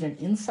we need an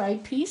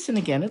inside piece. And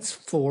again, it's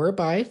 4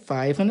 by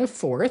 5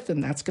 1/4.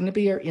 And that's going to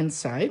be our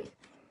inside.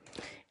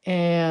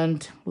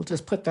 And we'll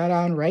just put that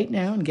on right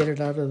now and get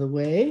it out of the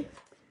way.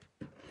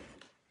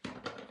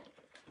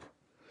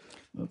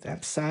 Move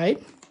that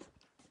aside.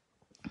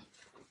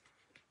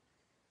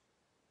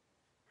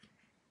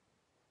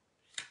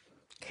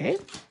 Okay.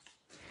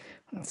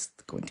 That's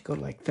going to go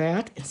like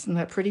that. Isn't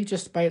that pretty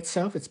just by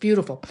itself? It's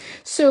beautiful.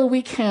 So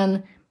we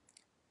can,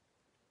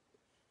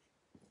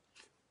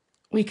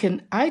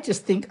 I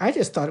just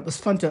thought it was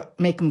fun to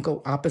make them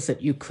go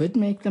opposite. You could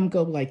make them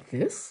go like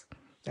this.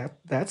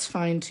 That's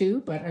fine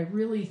too, but I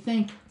really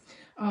think,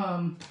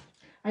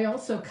 I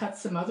also cut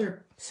some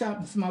other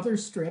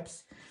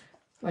strips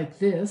like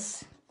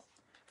this,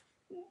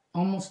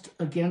 almost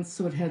against,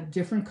 so it had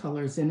different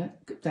colors in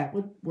it. That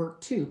would work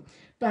too.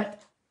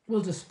 But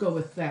we'll just go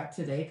with that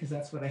today because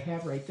that's what I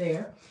have right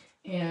there.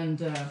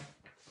 And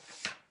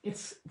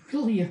it's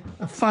really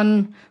a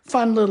fun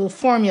little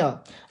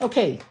formula.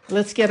 Okay,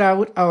 let's get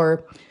out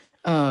our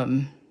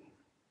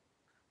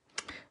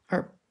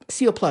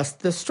Seal Plus,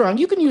 the strong.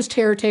 You can use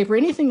Tear Tape or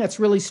anything that's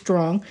really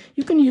strong.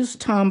 You can use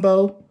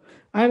Tombow.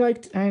 I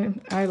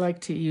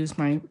like to use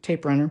my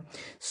tape runner.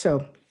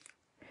 So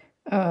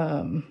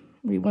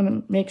we want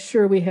to make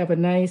sure we have a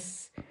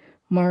nice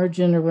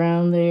margin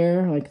around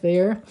there, like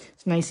there.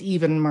 It's a nice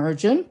even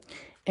margin.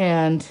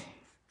 And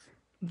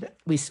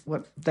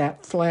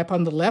that flap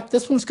on the left.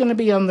 This one's going to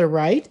be on the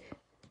right.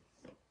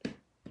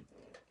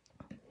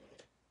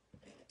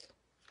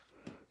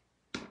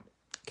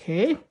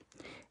 Okay,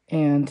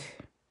 and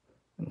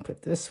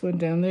put this one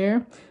down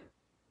there.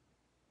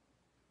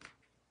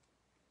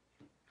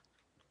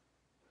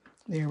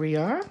 There we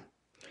are.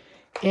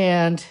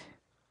 And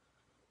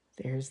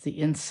there's the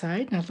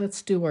inside. Now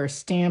let's do our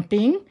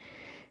stamping.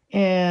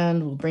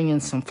 And we'll bring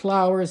in some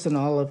flowers and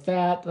all of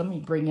that. Let me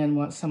bring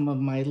in some of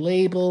my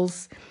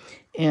labels.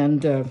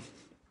 And I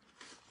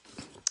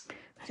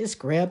just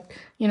grabbed,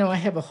 I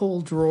have a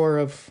whole drawer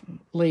of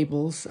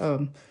labels.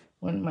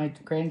 When my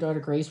granddaughter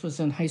Grace was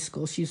in high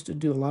school, she used to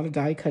do a lot of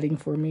die cutting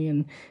for me.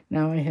 And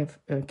now I have,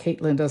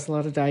 Caitlin does a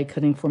lot of die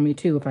cutting for me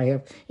too, if I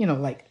have,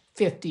 like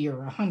 50 or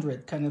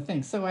 100 kind of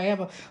things. So I have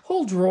a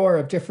whole drawer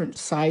of different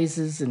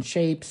sizes and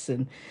shapes.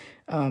 And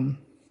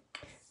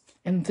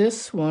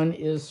this one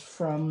is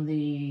from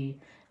the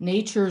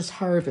Nature's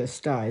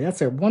Harvest die.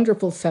 That's a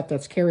wonderful set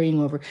that's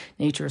carrying over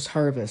Nature's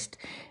Harvest.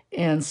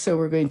 And so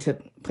we're going to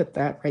put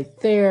that right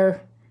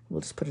there.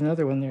 We'll just put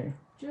another one there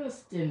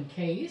just in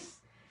case.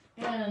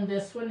 And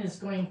this one is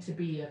going to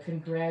be a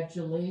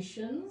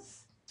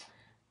congratulations.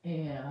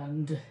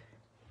 And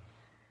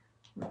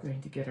we're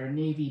going to get our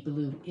navy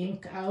blue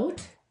ink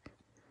out.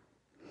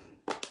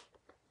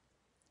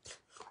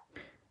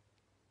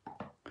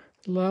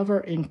 Love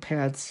our ink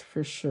pads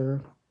for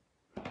sure.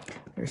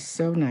 They're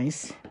so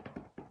nice.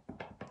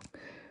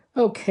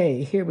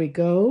 Okay, here we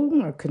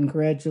go. Our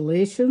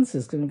congratulations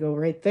is going to go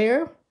right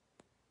there.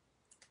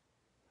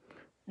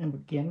 And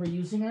again, we're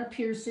using our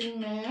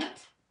piercing mat.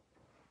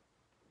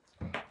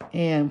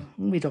 And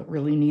we don't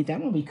really need that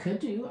one. We could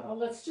do,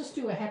 let's just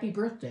do a happy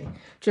birthday,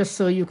 just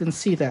so you can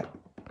see that.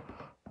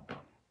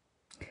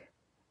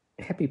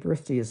 Happy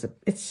birthday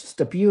it's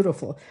just a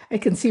beautiful, I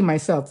can see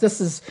myself.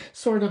 This is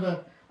sort of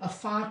a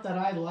font that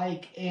I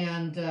like,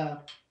 and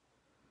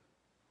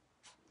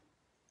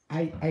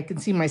I can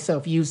see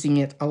myself using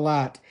it a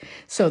lot.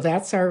 So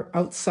that's our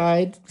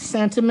outside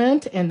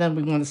sentiment, and then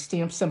we want to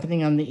stamp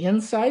something on the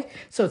inside.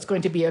 So it's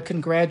going to be a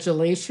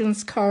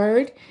congratulations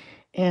card,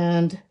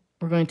 and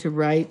we're going to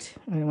write,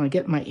 I want to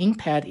get my ink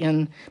pad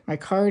in, my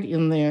card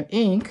in the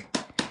ink.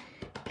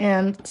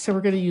 And so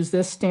we're going to use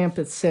this stamp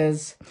that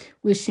says,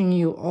 wishing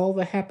you all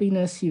the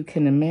happiness you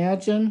can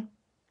imagine.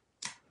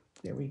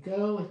 There we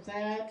go with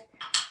that.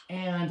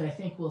 And I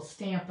think we'll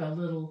stamp a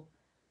little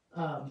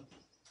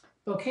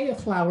bouquet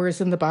of flowers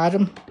in the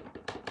bottom,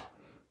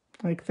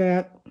 like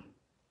that.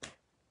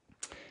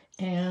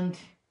 And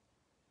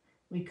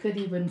we could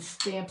even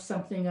stamp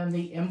something on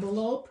the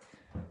envelope.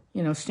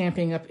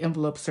 Stamping up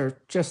envelopes are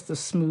just the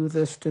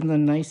smoothest and the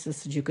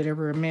nicest that you could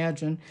ever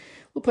imagine.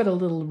 We'll put a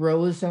little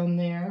rose on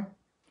there.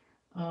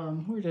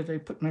 Where did I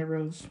put my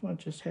rose? Well, I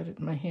just had it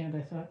in my hand.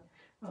 I thought,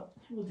 oh,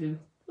 we'll do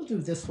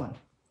this one.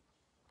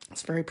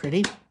 It's very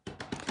pretty.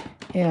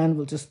 And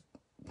we'll just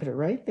put it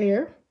right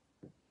there.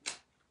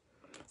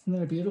 Isn't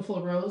that a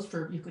beautiful rose?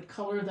 You could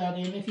color that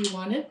in if you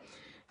wanted.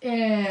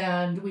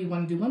 And we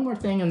want to do one more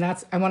thing, and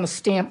that's, I want to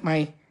stamp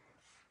my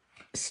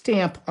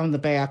stamp on the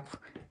back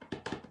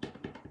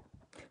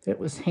that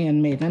was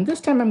handmade. And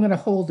this time I'm going to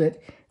hold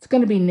it. It's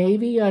going to be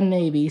navy on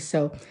navy,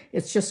 so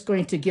it's just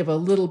going to give a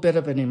little bit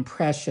of an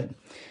impression.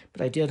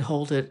 But I did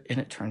hold it, and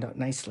it turned out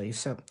nicely.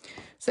 So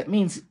that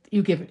means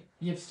you give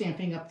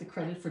Stamping Up the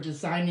credit for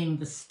designing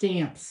the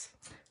stamps.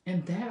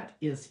 And that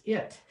is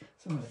it.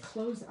 So I'm going to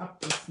close up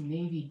this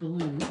navy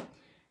blue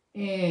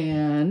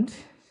and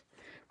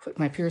put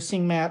my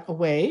piercing mat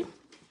away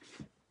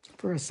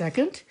for a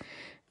second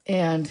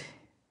and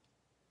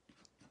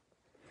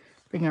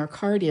bring our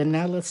card in.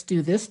 Now let's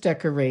do this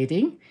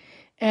decorating.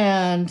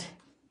 And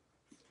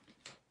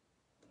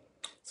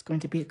it's going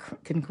to be a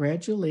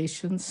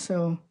congratulations.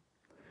 So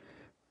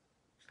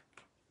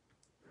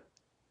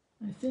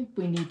I think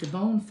we need to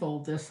bone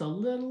fold this a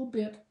little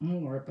bit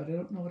more, but I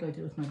don't know what I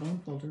did with my bone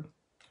folder.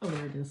 Oh,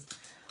 there it is.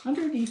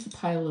 Underneath the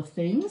pile of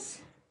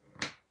things.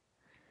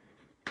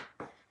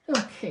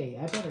 Okay,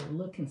 I better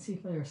look and see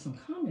if there are some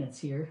comments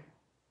here.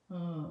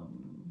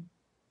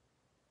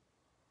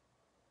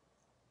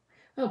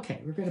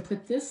 Okay, we're going to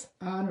put this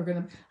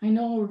on. I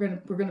know we're going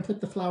to put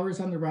the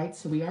flowers on the right,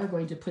 so we are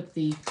going to put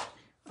the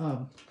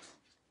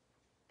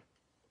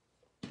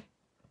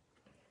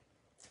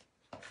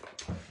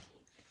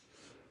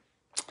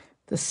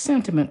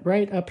sentiment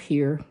right up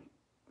here,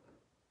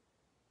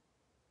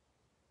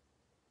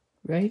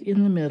 right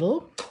in the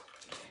middle.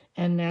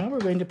 And now we're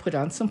going to put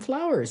on some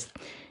flowers.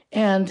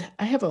 And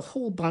I have a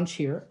whole bunch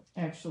here,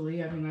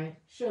 actually. I mean, I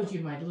showed you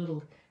my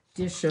little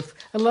dish of,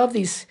 I love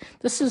these.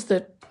 This is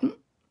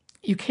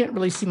you can't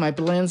really see, my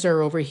blends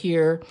are over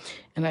here,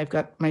 and I've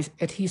got my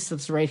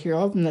adhesives right here,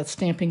 all of them that's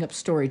Stamping Up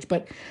storage.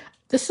 But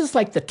this is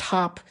like the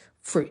top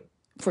for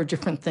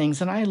different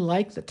things, and I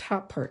like the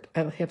top part.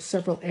 I have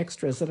several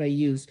extras that I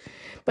use.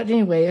 But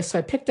anyway, so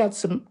I picked out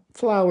some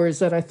flowers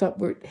that I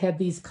thought had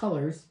these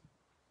colors.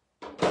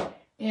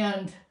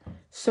 And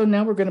so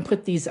now we're going to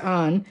put these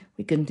on.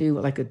 We can do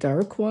like a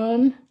dark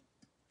one.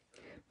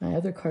 My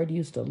other card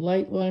used a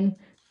light one.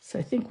 So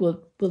I think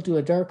we'll do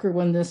a darker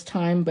one this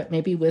time, but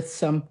maybe with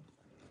some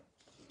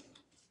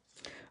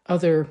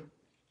other,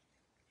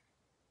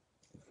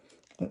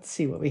 let's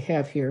see what we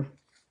have here.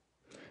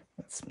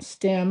 Some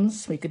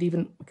stems. We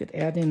could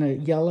add in a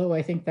yellow.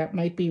 I think that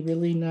might be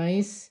really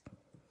nice.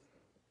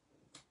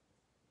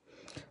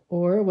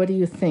 Or what do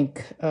you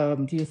think?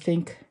 Do you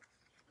think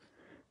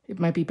it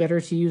might be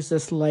better to use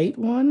this light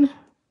one?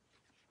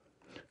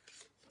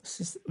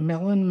 This is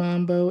Melon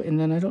Mambo, and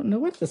then I don't know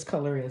what this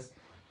color is.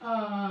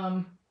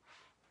 I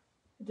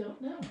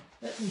don't know.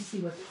 Let me see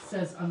what it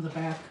says on the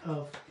back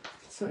of.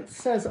 So it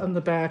says on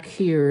the back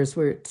here is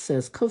where it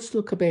says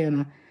Coastal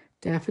Cabana,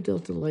 Daffodil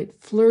Delight,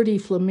 Flirty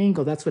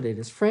Flamingo. That's what it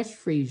is. Fresh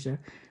Freesia,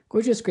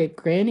 Gorgeous Grape,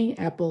 Granny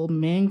Apple,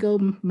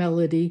 Mango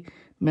Melody,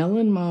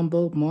 Melon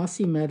Mambo,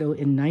 Mossy Meadow,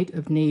 and Night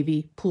of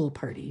Navy Pool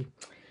Party.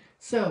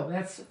 So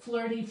that's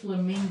Flirty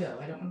Flamingo.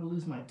 I don't want to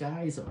lose my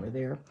dies over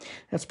there.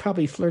 That's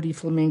probably Flirty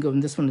Flamingo,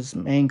 and this one is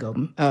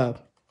Mango.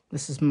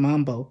 This is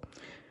Mambo,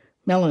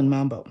 Melon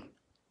Mambo.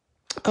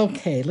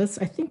 Okay, I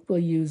think we'll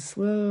use,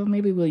 well,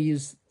 maybe we'll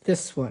use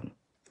this one.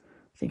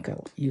 I think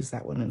I'll use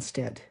that one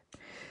instead.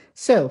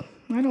 So,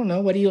 I don't know,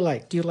 what do you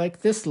like? Do you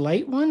like this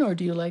light one, or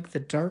do you like the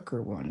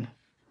darker one?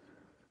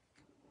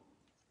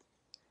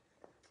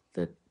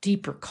 The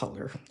deeper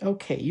color.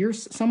 Okay,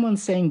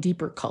 someone's saying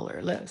deeper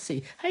color. Let's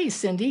see. Hey,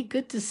 Cindy,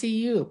 good to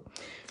see you.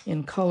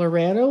 In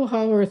Colorado,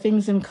 how are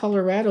things in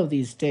Colorado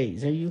these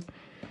days? We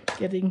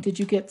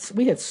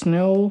had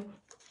snow.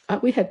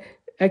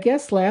 I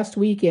guess last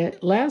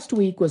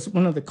week was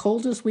one of the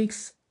coldest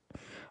weeks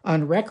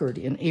on record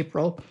in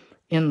April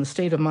in the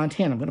state of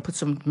Montana. I'm going to put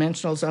some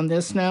dimensionals on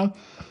this now.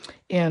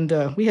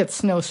 And we had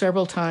snow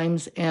several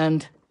times,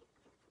 and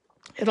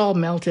it all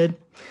melted,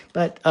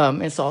 but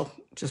it's all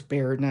just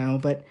bare now.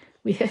 But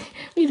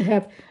we'd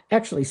have,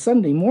 actually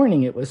Sunday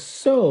morning, it was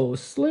so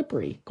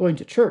slippery going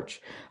to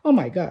church. Oh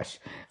my gosh.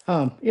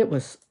 It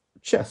was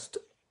just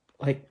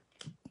like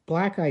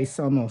black ice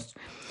almost.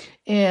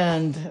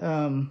 And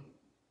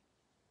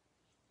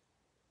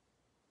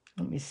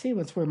let me see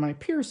where my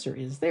piercer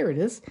is. There it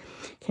is.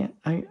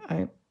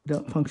 I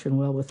don't function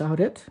well without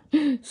it.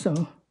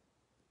 So,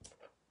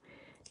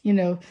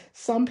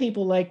 some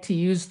people like to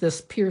use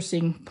this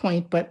piercing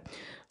point, but,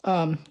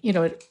 some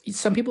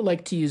people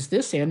like to use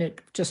this end.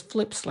 It just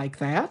flips like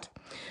that.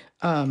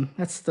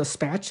 That's the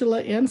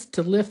spatula ends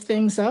to lift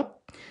things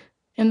up.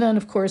 And then,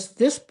 of course,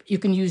 this, you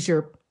can use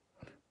your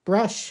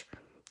brush.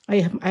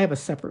 I have a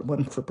separate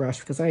one for brush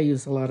because I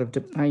use a lot of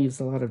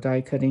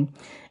die cutting,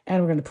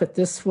 and we're going to put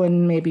this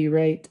one maybe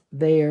right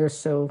there.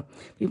 So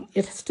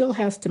it still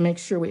has to make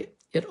sure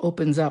it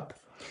opens up.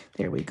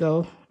 There we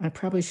go. I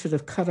probably should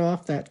have cut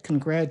off that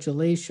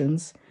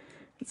congratulations.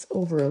 It's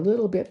over a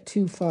little bit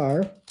too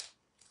far.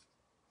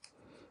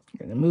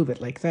 I'm going to move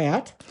it like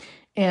that.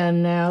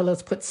 And now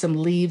let's put some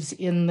leaves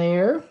in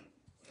there.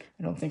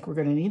 I don't think we're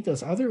going to need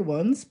those other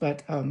ones,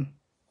 but we'll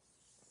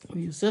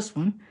use this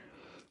one.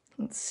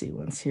 Let's see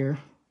what's here.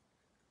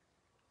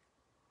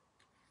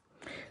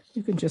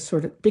 You can just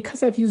sort of,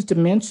 because I've used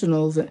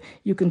dimensionals,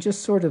 you can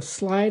just sort of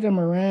slide them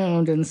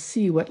around and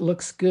see what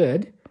looks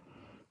good.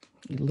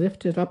 You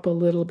lift it up a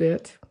little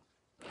bit,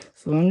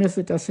 as long as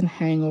it doesn't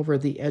hang over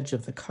the edge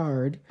of the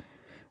card.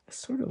 I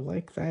sort of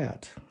like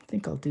that. I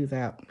think I'll do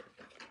that.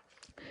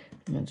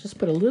 And then just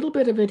put a little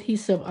bit of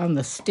adhesive on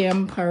the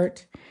stem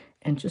part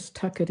and just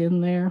tuck it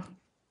in there.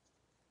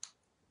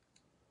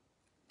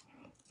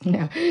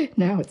 Now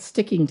it's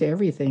sticking to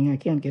everything. I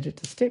can't get it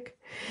to stick.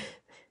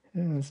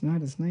 Oh, it's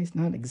not as nice.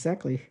 Not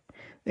exactly.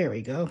 There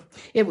we go.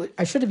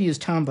 I should have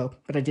used Tombow,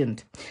 but I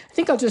didn't. I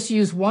think I'll just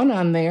use one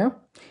on there.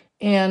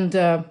 And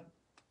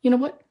you know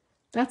what?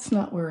 That's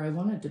not where I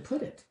wanted to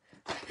put it.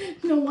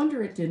 No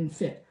wonder it didn't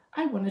fit.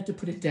 I wanted to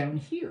put it down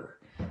here.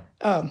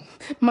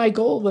 My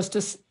goal was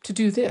to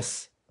do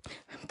this.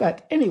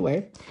 But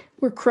anyway,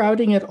 we're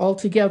crowding it all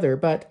together.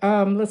 But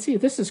let's see.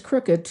 This is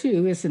crooked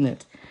too, isn't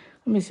it?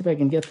 Let me see if I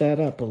can get that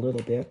up a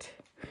little bit.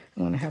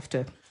 I'm going to have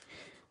to...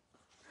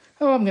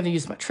 Oh, I'm going to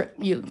use my trick.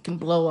 You can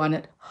blow on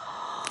it.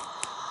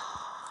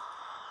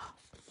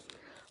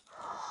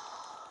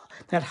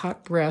 That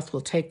hot breath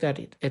will take that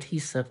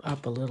adhesive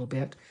up a little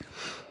bit.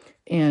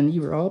 And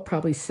you were all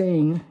probably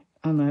saying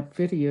on that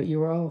video, you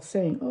were all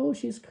saying, oh,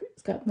 she's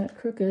gotten that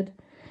crooked.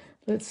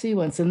 Let's see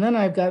once. And then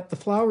I've got the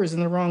flowers in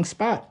the wrong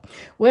spot.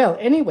 Well,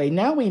 anyway,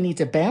 now we need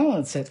to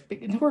balance it.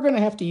 We're going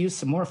to have to use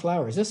some more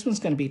flowers. This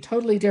one's going to be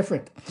totally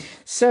different.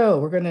 So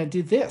we're going to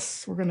do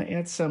this. We're going to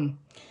add some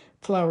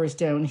flowers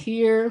down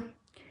here.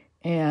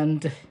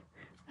 And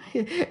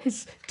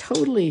it's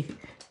totally...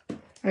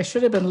 I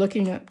should have been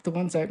looking at the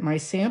ones at my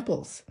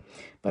samples,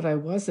 but I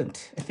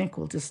wasn't. I think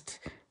we'll just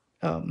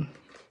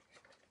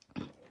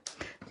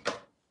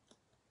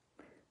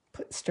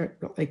start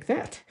like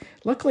that.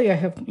 Luckily, I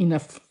have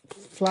enough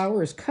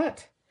flowers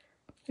cut.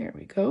 There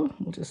we go.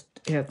 We'll just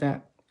add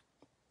that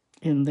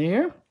in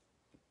there.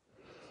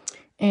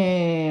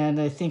 And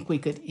I think we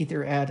could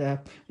either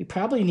add we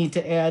probably need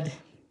to add,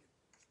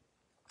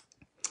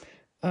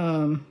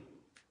 no,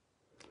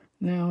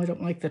 I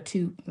don't like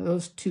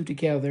those two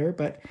together,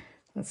 but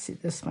let's see,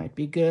 this might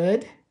be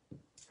good.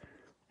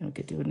 I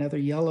could do another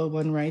yellow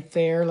one right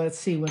there. Let's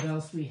see what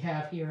else we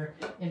have here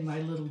in my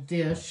little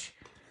dish.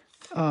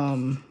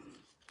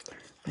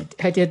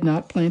 I did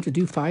not plan to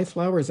do 5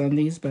 flowers on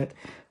these, but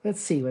let's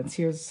see.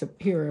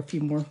 Here are a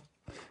few more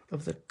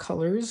of the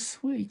colors.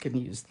 We can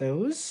use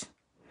those.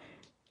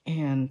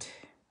 And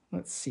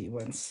let's see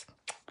once.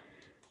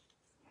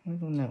 I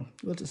don't know.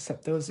 We'll just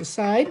set those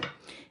aside.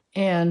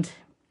 And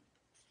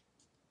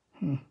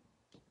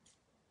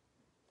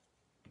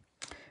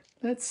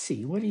Let's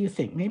see, what do you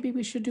think? Maybe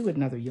we should do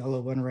another yellow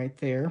one right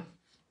there.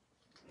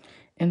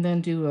 And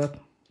then do a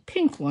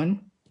pink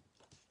one.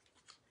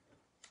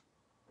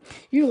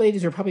 You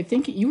ladies are probably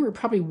thinking, you were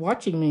probably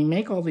watching me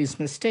make all these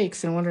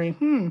mistakes and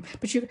wondering,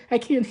 but I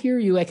can't hear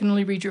you. I can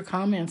only read your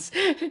comments.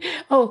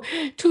 Oh,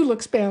 2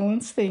 looks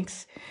balanced,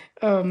 thanks.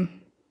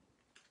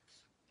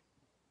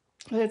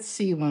 Let's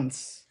see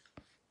once.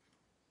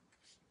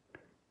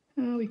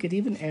 We could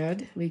even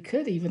add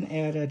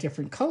a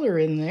different color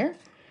in there.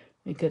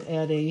 We could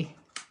add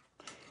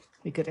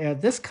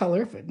this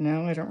color, but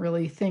no, I don't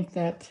really think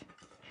that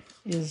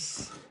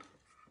is,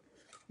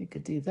 we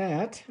could do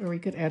that, or we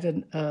could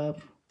add a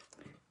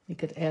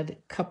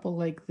couple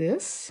like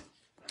this.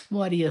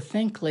 What do you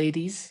think,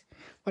 ladies?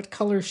 What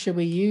color should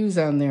we use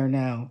on there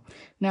now?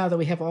 Now that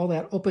we have all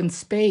that open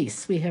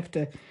space, we have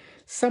to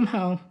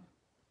somehow,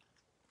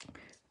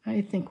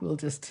 I think we'll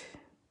just,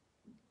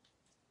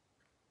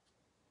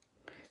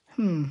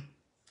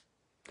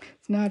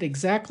 it's not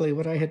exactly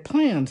what I had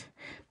planned,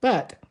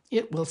 but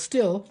it will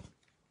still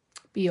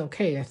be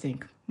okay, I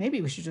think.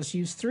 Maybe we should just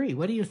use 3.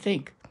 What do you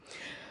think?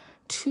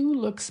 2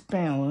 looks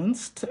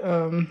balanced.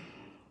 We'll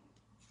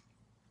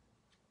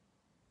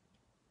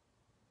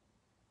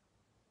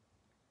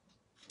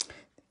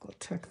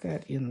tuck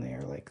that in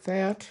there like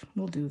that.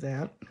 We'll do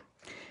that.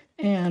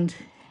 And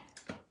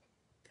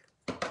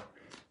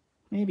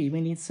maybe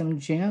we need some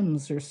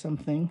gems or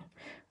something.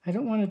 I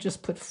don't want to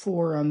just put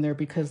 4 on there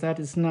because that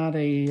is not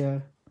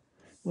a,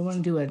 we want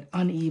to do an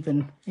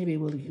uneven. Maybe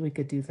we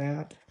could do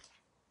that.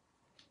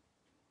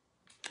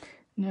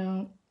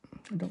 No,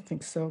 I don't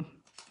think so.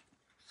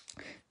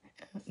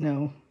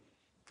 No.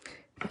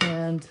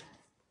 And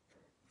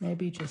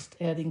maybe just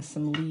adding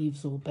some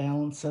leaves will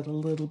balance it a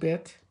little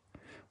bit.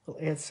 We'll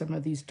add some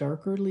of these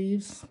darker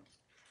leaves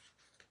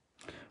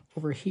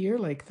over here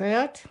like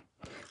that.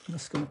 I'm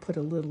just going to put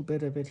a little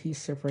bit of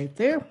adhesive right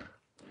there.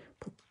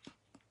 Put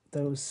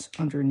those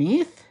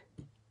underneath.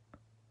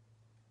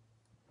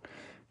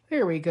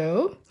 There we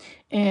go.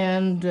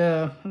 And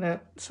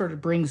that sort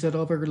of brings it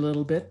over a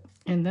little bit.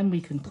 And then we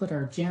can put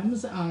our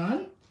gems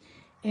on.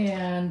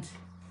 And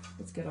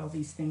let's get all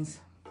these things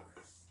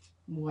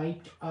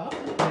wiped up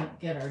and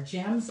get our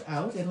gems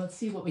out. And let's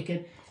see what we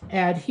can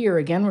add here.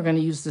 Again, we're going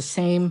to use the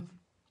same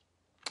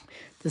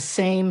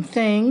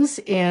things.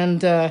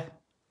 And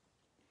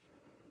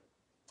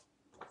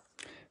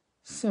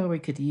so we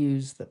could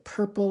use the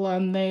purple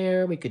on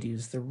there. We could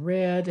use the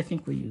red. I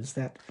think we use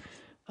that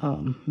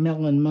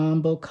Melon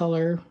Mambo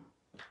color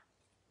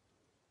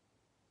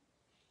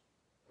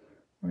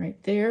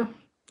right there.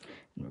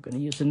 And we're going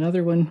to use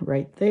another one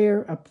right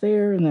there, up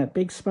there in that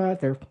big spot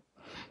there.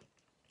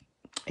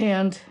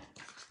 And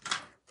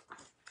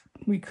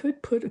we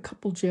could put a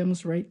couple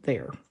gems right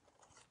there.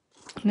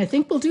 And I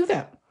think we'll do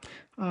that.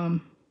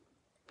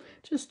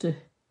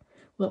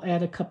 We'll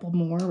add a couple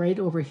more right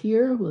over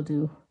here. We'll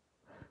do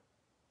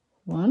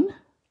 1.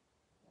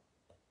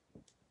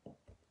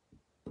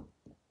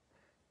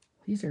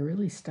 These are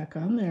really stuck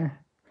on there.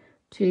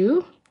 2.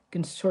 You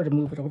can sort of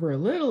move it over a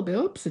little bit.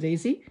 Oops,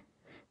 daisy.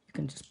 You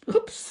can just,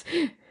 oops.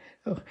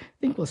 Oh, I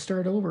think we'll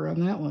start over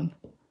on that one.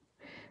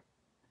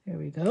 There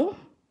we go.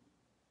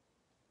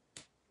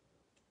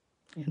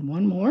 And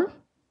 1 more.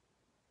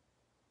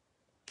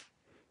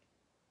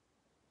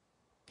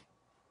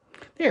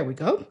 There we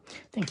go.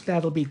 I think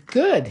that'll be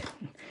good.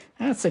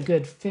 That's a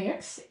good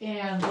fix.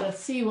 And let's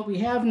see what we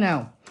have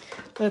now.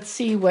 Let's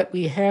see what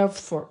we have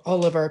for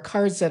all of our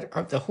cards that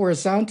are the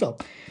horizontal.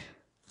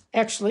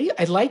 Actually,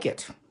 I like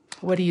it.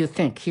 What do you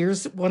think?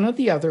 Here's one of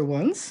the other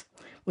ones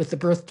with the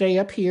birthday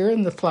up here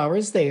and the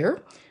flowers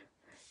there.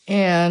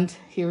 And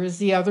here is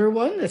the other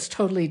one that's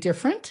totally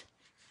different.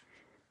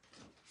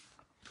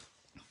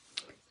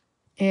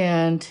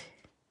 And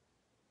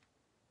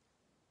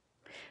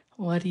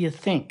what do you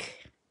think?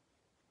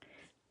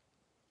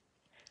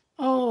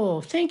 Oh,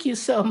 thank you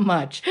so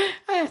much.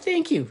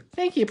 Thank you.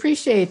 Thank you.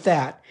 Appreciate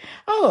that.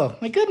 Oh,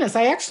 my goodness.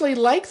 I actually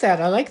like that.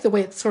 I like the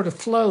way it sort of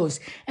flows.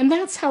 And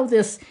that's how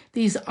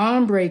these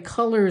ombre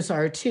colors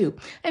are too.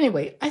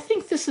 Anyway, I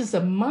think this is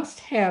a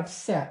must-have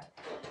set.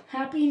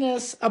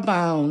 Happiness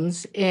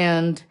Abounds.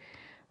 And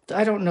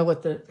I don't know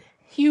what the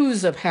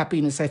Hues of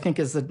Happiness, I think,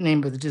 is the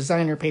name of the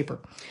designer paper.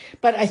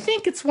 But I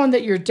think it's one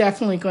that you're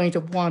definitely going to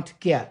want to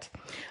get.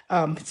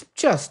 It's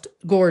just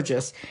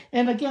gorgeous.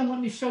 And again, let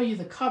me show you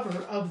the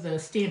cover of the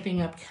Stampin'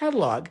 Up!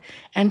 Catalog.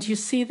 And you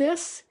see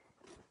this?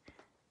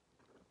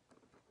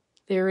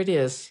 There it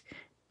is.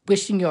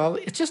 Wishing you all,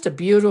 it's just a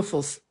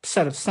beautiful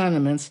set of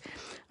sentiments,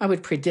 I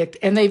would predict.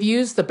 And they've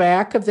used the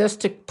back of this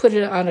to put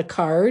it on a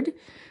card.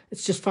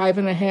 It's just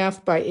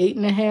 5.5 by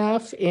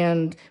 8.5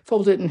 and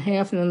fold it in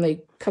half, and then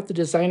they cut the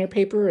designer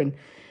paper, and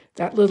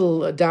that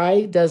little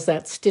die does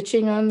that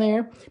stitching on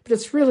there. But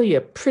it's really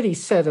a pretty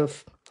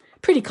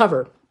pretty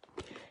cover.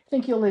 I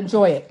think you'll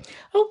enjoy it.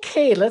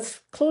 Okay,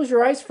 let's close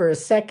your eyes for a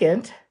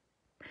second.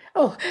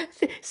 Oh,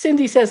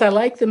 Cindy says, I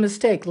like the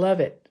mistake. Love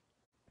it.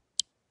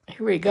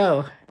 Here we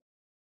go.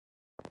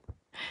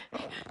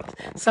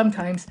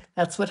 Sometimes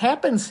that's what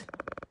happens.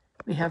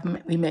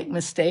 we make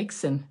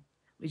mistakes, and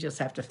we just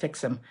have to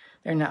fix them.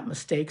 They're not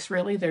mistakes,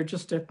 really. They're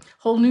just a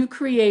whole new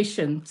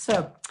creation.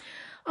 So,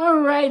 all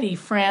righty,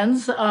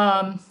 friends.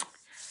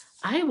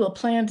 I will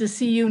plan to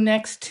see you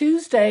next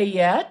Tuesday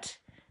yet.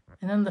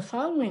 And then the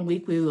following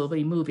week, we will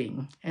be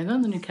moving. And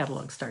then the new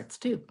catalog starts,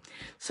 too.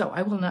 So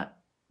I will not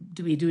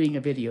be doing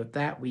a video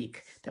that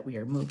week that we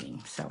are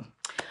moving. So,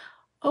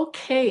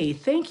 okay,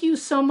 thank you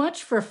so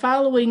much for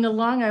following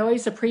along. I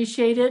always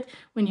appreciate it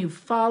when you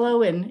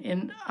follow,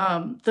 and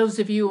those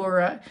of you who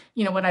are,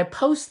 when I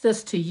post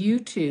this to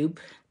YouTube,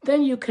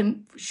 then you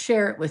can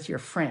share it with your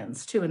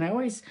friends too. And I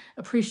always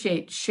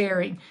appreciate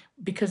sharing,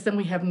 because then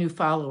we have new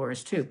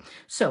followers too.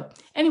 So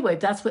anyway,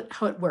 that's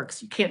how it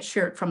works. You can't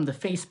share it from the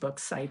Facebook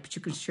site, but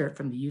you can share it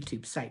from the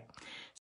YouTube site.